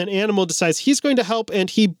 And then Animal decides he's going to help, and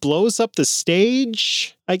he blows up the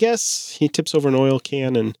stage, I guess. He tips over an oil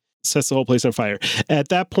can and sets the whole place on fire. At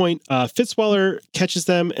that point, Fitzwaller catches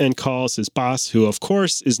them and calls his boss, who, of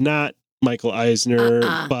course, is not Michael Eisner,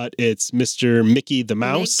 but it's Mr. Mickey the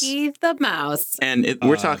Mouse. Mickey the Mouse. And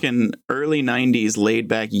we're talking early 90s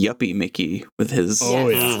laid-back yuppie Mickey with his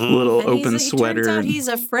Mm-hmm. little open sweater. Turns out he's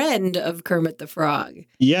a friend of Kermit the Frog.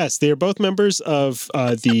 Yes, they are both members of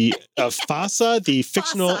the FASA, the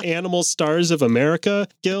Fictional Animal Stars of America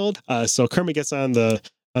Guild. So Kermit gets on the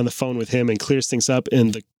phone with him and clears things up,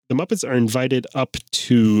 and the Muppets are invited up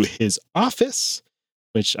to his office,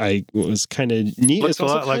 which I was kind of neat. Looks It's a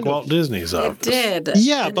also lot like kind of- Walt Disney's It office. did.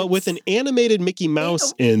 Yeah, And but with an it's- animated Mickey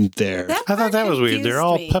Mouse in there. That I thought part that was weird. They're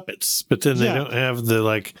all confused me. puppets, but then they Yeah. don't have the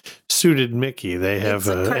like suited Mickey. They have It's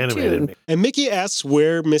a cartoon. animated Mickey. And Mickey asks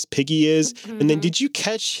where Miss Piggy is. And then Mhm. did you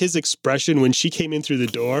catch his expression when she came in through the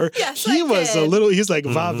door? Yes, He I was did. he was like,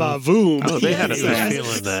 va va voom. Oh, they had a He was thing.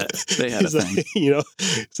 feeling that. They had a He's like, thing.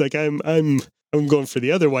 it's like, I'm going for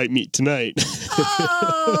the other white meat tonight.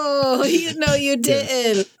 Oh, you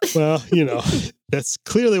didn't. Well, that's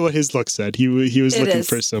clearly what his look said. He was It looking is.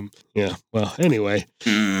 for some. Yeah. Well, anyway.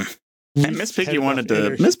 Mm. And Miss Piggy Headed wanted off to.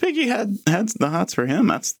 inter- Miss Piggy had the hots for him.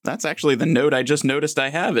 That's actually the note I just noticed I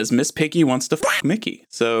have is Miss Piggy wants to f Mickey.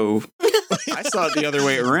 So I saw it the other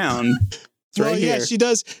way around. It's Well, right yeah, here. she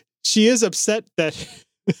does. She is upset that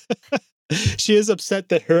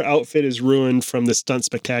her outfit is ruined from the stunt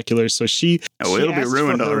spectacular. So she. Oh, she it'll be asks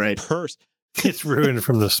ruined, for her all right. Purse. It's ruined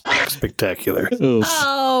from the spectacular. Oof.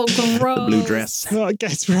 Oh, gross. The blue dress. Oh,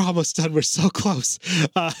 guys, we're almost done. We're so close.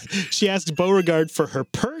 She asks Beauregard for her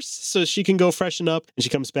purse so she can go freshen up. And she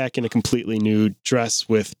comes back in a completely new dress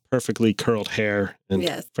with perfectly curled hair and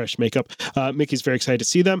Yes. fresh makeup. Mickey's very excited to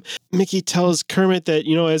see them. Mickey tells Kermit that,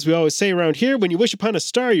 as we always say around here, when you wish upon a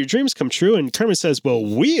star, your dreams come true. And Kermit says, well,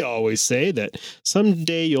 we always say that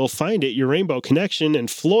someday you'll find it, your rainbow connection.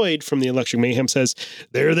 And Floyd from the Electric Mayhem says,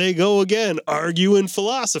 there they go again, arguing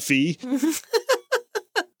philosophy.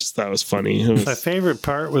 Just thought it was funny. It was- My favorite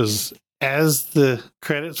part was as the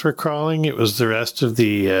credits were crawling, it was the rest of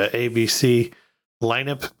the ABC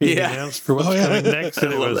lineup being Yeah. announced for what's Oh, yeah. coming next,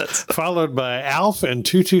 and I it love was that. followed by Alf and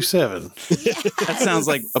 227. That sounds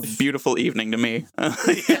like a beautiful evening to me. does,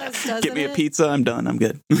 Get me a doesn't it? pizza. I'm done. I'm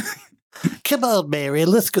good. Come on, Mary,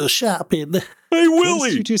 let's go shopping. Hey, What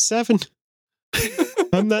is 227?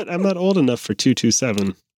 I'm not old enough for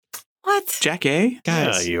 227. What? Jack A.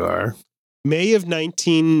 Guys, Yeah, you are. May of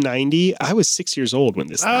 1990, I was 6 years old when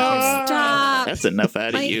this happened. Stop. That's enough out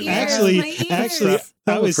of My you. ears. Actually, my ears. actually,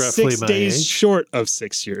 That I was was roughly 6 my days age. short of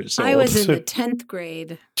 6 years old. I was in So- the 10th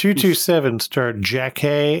grade. 227 starred Jack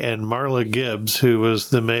Hay and Marla Gibbs, who was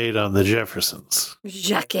the maid on The Jeffersons.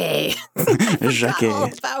 Jacques. Jacques. All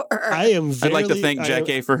about her. I am. I'd like to verily- thank I Jack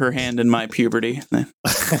am- A for her hand in my puberty.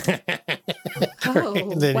 Oh,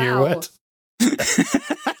 And then you're wow. what?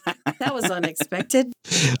 That was unexpected.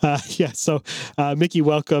 So Mickey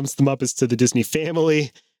welcomes the Muppets to the Disney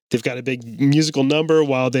family. They've got a big musical number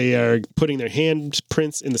while they are putting their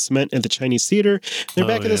handprints in the cement at the Chinese theater. They're Oh,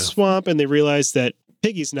 back in yeah. the swamp, and they realize that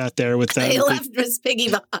Piggy's not there with them. They left Miss Piggy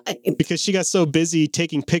behind. Because she got so busy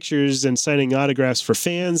taking pictures and signing autographs for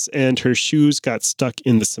fans, and her shoes got stuck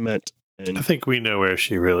in the cement. I And think we know where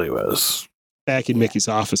she really was. back in Mickey's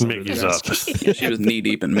office. under the Mickey's desk. office. Yeah, she was knee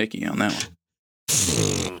deep in Mickey on that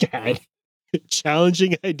one. God.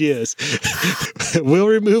 Challenging ideas. We'll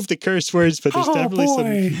remove the curse words, but there's Oh,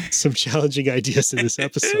 definitely boy. some challenging ideas in this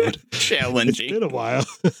episode. It's Challenging. been a while.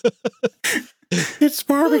 It's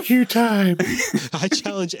barbecue time. I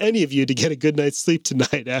challenge any of you to get a good night's sleep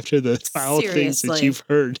tonight after the foul things that Seriously. you've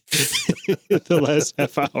heard in the last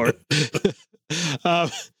half hour.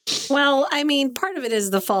 Well, I mean, part of it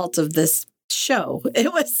is the fault of this show.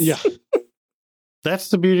 It was. Yeah. That's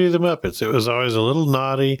the beauty of the Muppets. It was always a little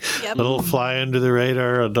naughty, Yep. little fly under the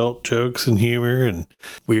radar adult jokes and humor and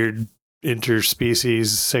weird interspecies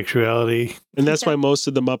sexuality. And that's why most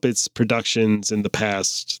of the Muppets productions in the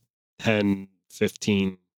past 10,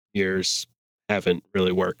 15 years haven't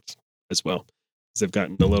really worked as well. Because they've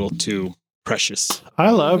gotten a little too precious.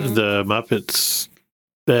 I loved the Muppets,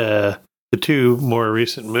 the two more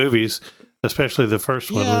recent movies, especially the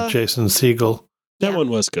first one Yeah. with Jason Segel. That Yeah. one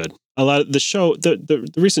was good. A lot of the show, the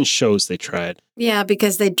recent shows they tried. Yeah,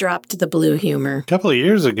 because they dropped the blue humor. A couple of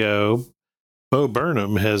years ago, Bo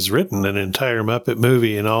Burnham has written an entire Muppet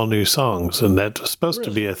movie and all new songs, and that was supposed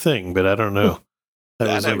to be a thing, but I don't know. That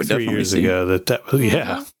That was I like would 3 definitely years see. ago. That was,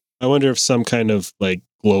 yeah, I wonder if some kind of like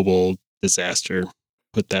global disaster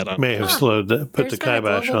put that on. may have Huh. slowed that, put There's the been a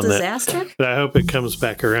kibosh global on that. disaster. But I hope it comes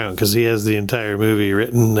back around because he has the entire movie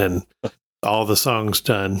written and all the songs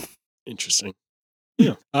done. Interesting.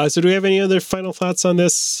 Yeah. So do we have any other final thoughts on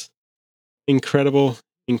this incredible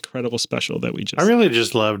special that we just... I really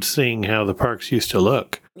just loved seeing how the parks used to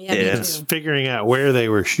look. Yeah, me And too. figuring out where they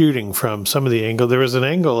were shooting from, some of the angle. There was an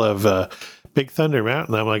angle of Big Thunder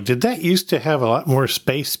Mountain. I'm like, did that used to have a lot more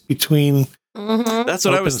space between Mhm. That's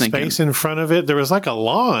what I open was thinking. space in front of it? There was like a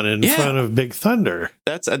lawn in Yeah. front of Big Thunder.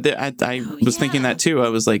 That's I Oh, was thinking yeah. that too. I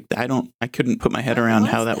was like, I couldn't put my head What around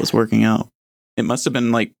was how that was that? working out. It must have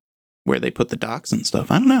been like where they put the docks and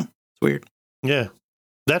stuff. I don't know. It's weird. Yeah.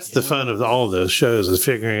 That's the fun of all of those shows is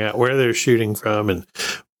figuring out where they're shooting from and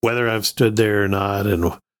whether I've stood there or not,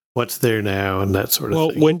 and what's there now, and that sort of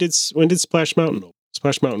thing. Well, when did Splash Mountain open?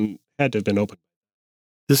 Splash Mountain had to have been open.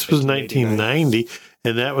 This was 1990,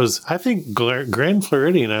 and that was, I think, Grand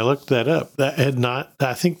Floridian. I looked that up. That had not,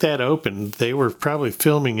 I think that opened. They were probably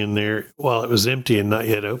filming in there while it was empty and not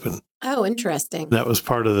yet open. Oh, interesting. That was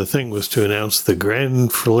part of the thing, was to announce the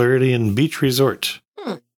Grand Floridian Beach Resort.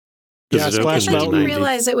 Yeah, Splash I didn't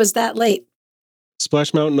realize it was that late.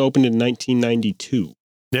 Splash Mountain opened in 1992.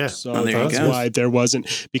 Yeah. So that's why there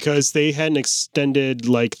wasn't, because they hadn't extended,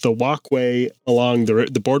 like, the walkway along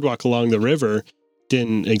the boardwalk along the river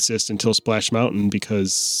didn't exist until Splash Mountain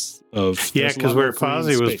because of... Yeah, because where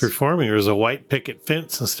Fozzie was performing, there was a white picket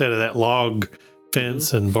fence instead of that log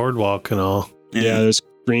fence and boardwalk and all. Yeah, there's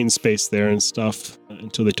green space there and stuff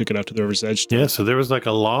until they took it out to the river's edge. Yeah, so there was like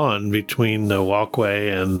a lawn between the walkway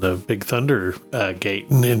and the Big Thunder gate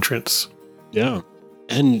and entrance. Yeah.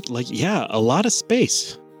 And, like, yeah, a lot of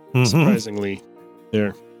space, surprisingly.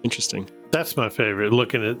 There. Interesting. That's my favorite,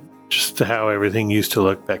 looking at just how everything used to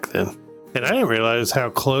look back then. And I didn't realize how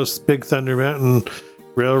close Big Thunder Mountain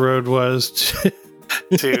Railroad was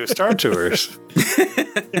to Star Tours.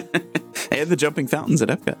 They had the jumping fountains at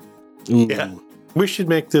Epcot. Ooh. Yeah. We should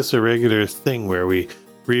make this a regular thing where we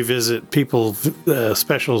revisit people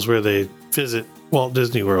specials where they visit Walt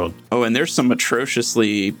Disney World. Oh, and there's some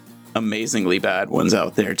atrociously, amazingly bad ones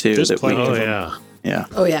out there, too. There's plenty of them. Yeah. Yeah.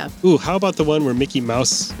 Oh, yeah. Ooh, how about the one where Mickey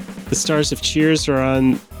Mouse, the stars of Cheers are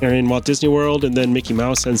in Walt Disney World, and then Mickey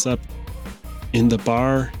Mouse ends up in the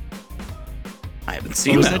bar? I haven't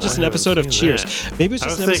seen Or was that. that just an episode of Cheers? Maybe it's I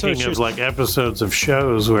just was an episode of thinking Cheers. of like episodes of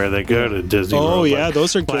shows where they go to Disney World. Oh, yeah, like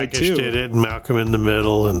those are good, Blackish too. did it, and Malcolm in the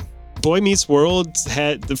Middle, and Boy Meets World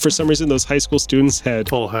had, for some reason, those high school students had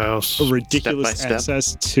Full House. a ridiculous Step by Step.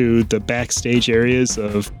 access to the backstage areas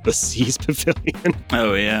of the Seas Pavilion.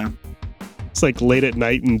 Oh, yeah. It's like late at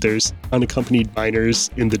night and there's unaccompanied minors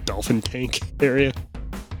in the dolphin tank area.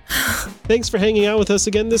 Thanks for hanging out with us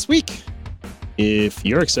again this week. If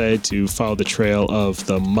you're excited to follow the trail of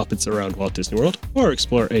the Muppets around Walt Disney World or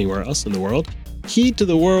explore anywhere else in the world, Key to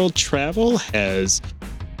the World Travel has...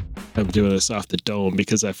 I'm doing this off the dome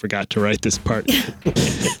because I forgot to write this part. Key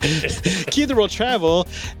to the World Travel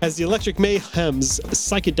has the Electric Mayhem's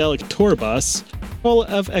psychedelic tour bus full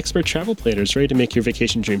of expert travel planners ready to make your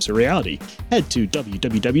vacation dreams a reality. Head to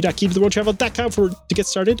www.keytotheworldtravel.com to get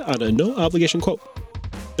started on a no-obligation quote.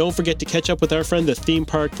 Don't forget to catch up with our friend the Theme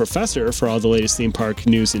Park Professor for all the latest theme park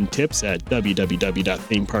news and tips at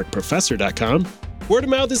www.themeparkprofessor.com. Word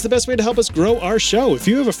of mouth is the best way to help us grow our show. If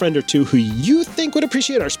you have a friend or two who you think would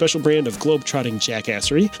appreciate our special brand of globe-trotting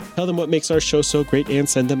jackassery, tell them what makes our show so great and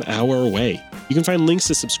send them our way. You can find links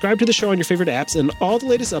to subscribe to the show on your favorite apps and all the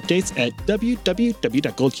latest updates at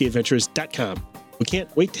www.goldkeyadventures.com. We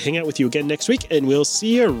can't wait to hang out with you again next week, and we'll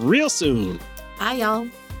see you real soon. Bye, y'all.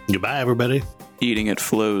 Goodbye, everybody. Eating at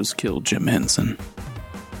Flo's killed Jim Henson.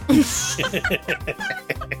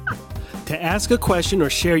 To ask a question or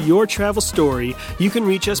share your travel story, you can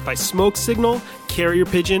reach us by smoke signal, carrier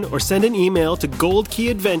pigeon, or send an email to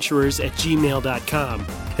goldkeyadventurers@gmail.com.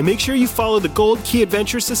 And make sure you follow the Gold Key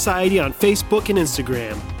Adventure Society on Facebook and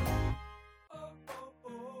Instagram.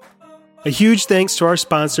 A huge thanks to our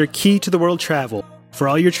sponsor, Key to the World Travel. For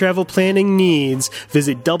all your travel planning needs,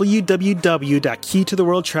 visit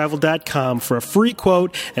www.keytotheworldtravel.com for a free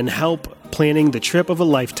quote and help planning the trip of a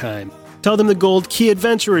lifetime. Tell them the Gold Key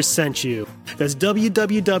Adventurers sent you. That's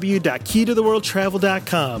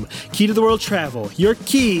www.keytotheworldtravel.com. Key to the World Travel, your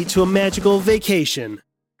key to a magical vacation.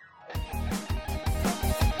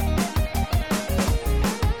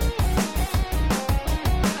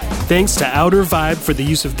 Thanks to Outer Vibe for the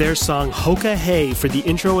use of their song Hoka Hey for the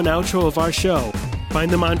intro and outro of our show.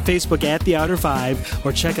 Find them on Facebook at The Outer Vibe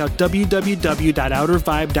or check out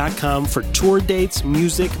www.outervibe.com for tour dates,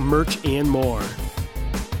 music, merch, and more.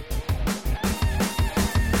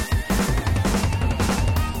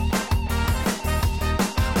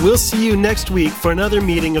 We'll see you next week for another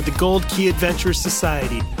meeting of the Gold Key Adventure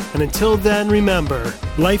Society. And until then, remember,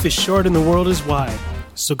 life is short and the world is wide.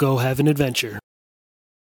 So go have an adventure.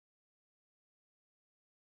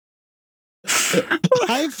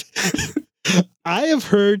 I have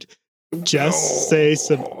heard Jess say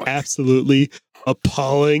some absolutely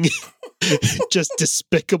appalling, just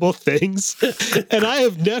despicable things, and I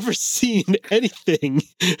have never seen anything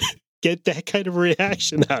get that kind of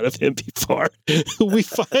reaction out of him before. We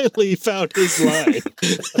finally found his line.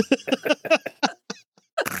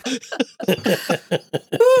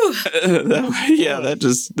 Yeah,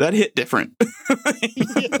 that hit different.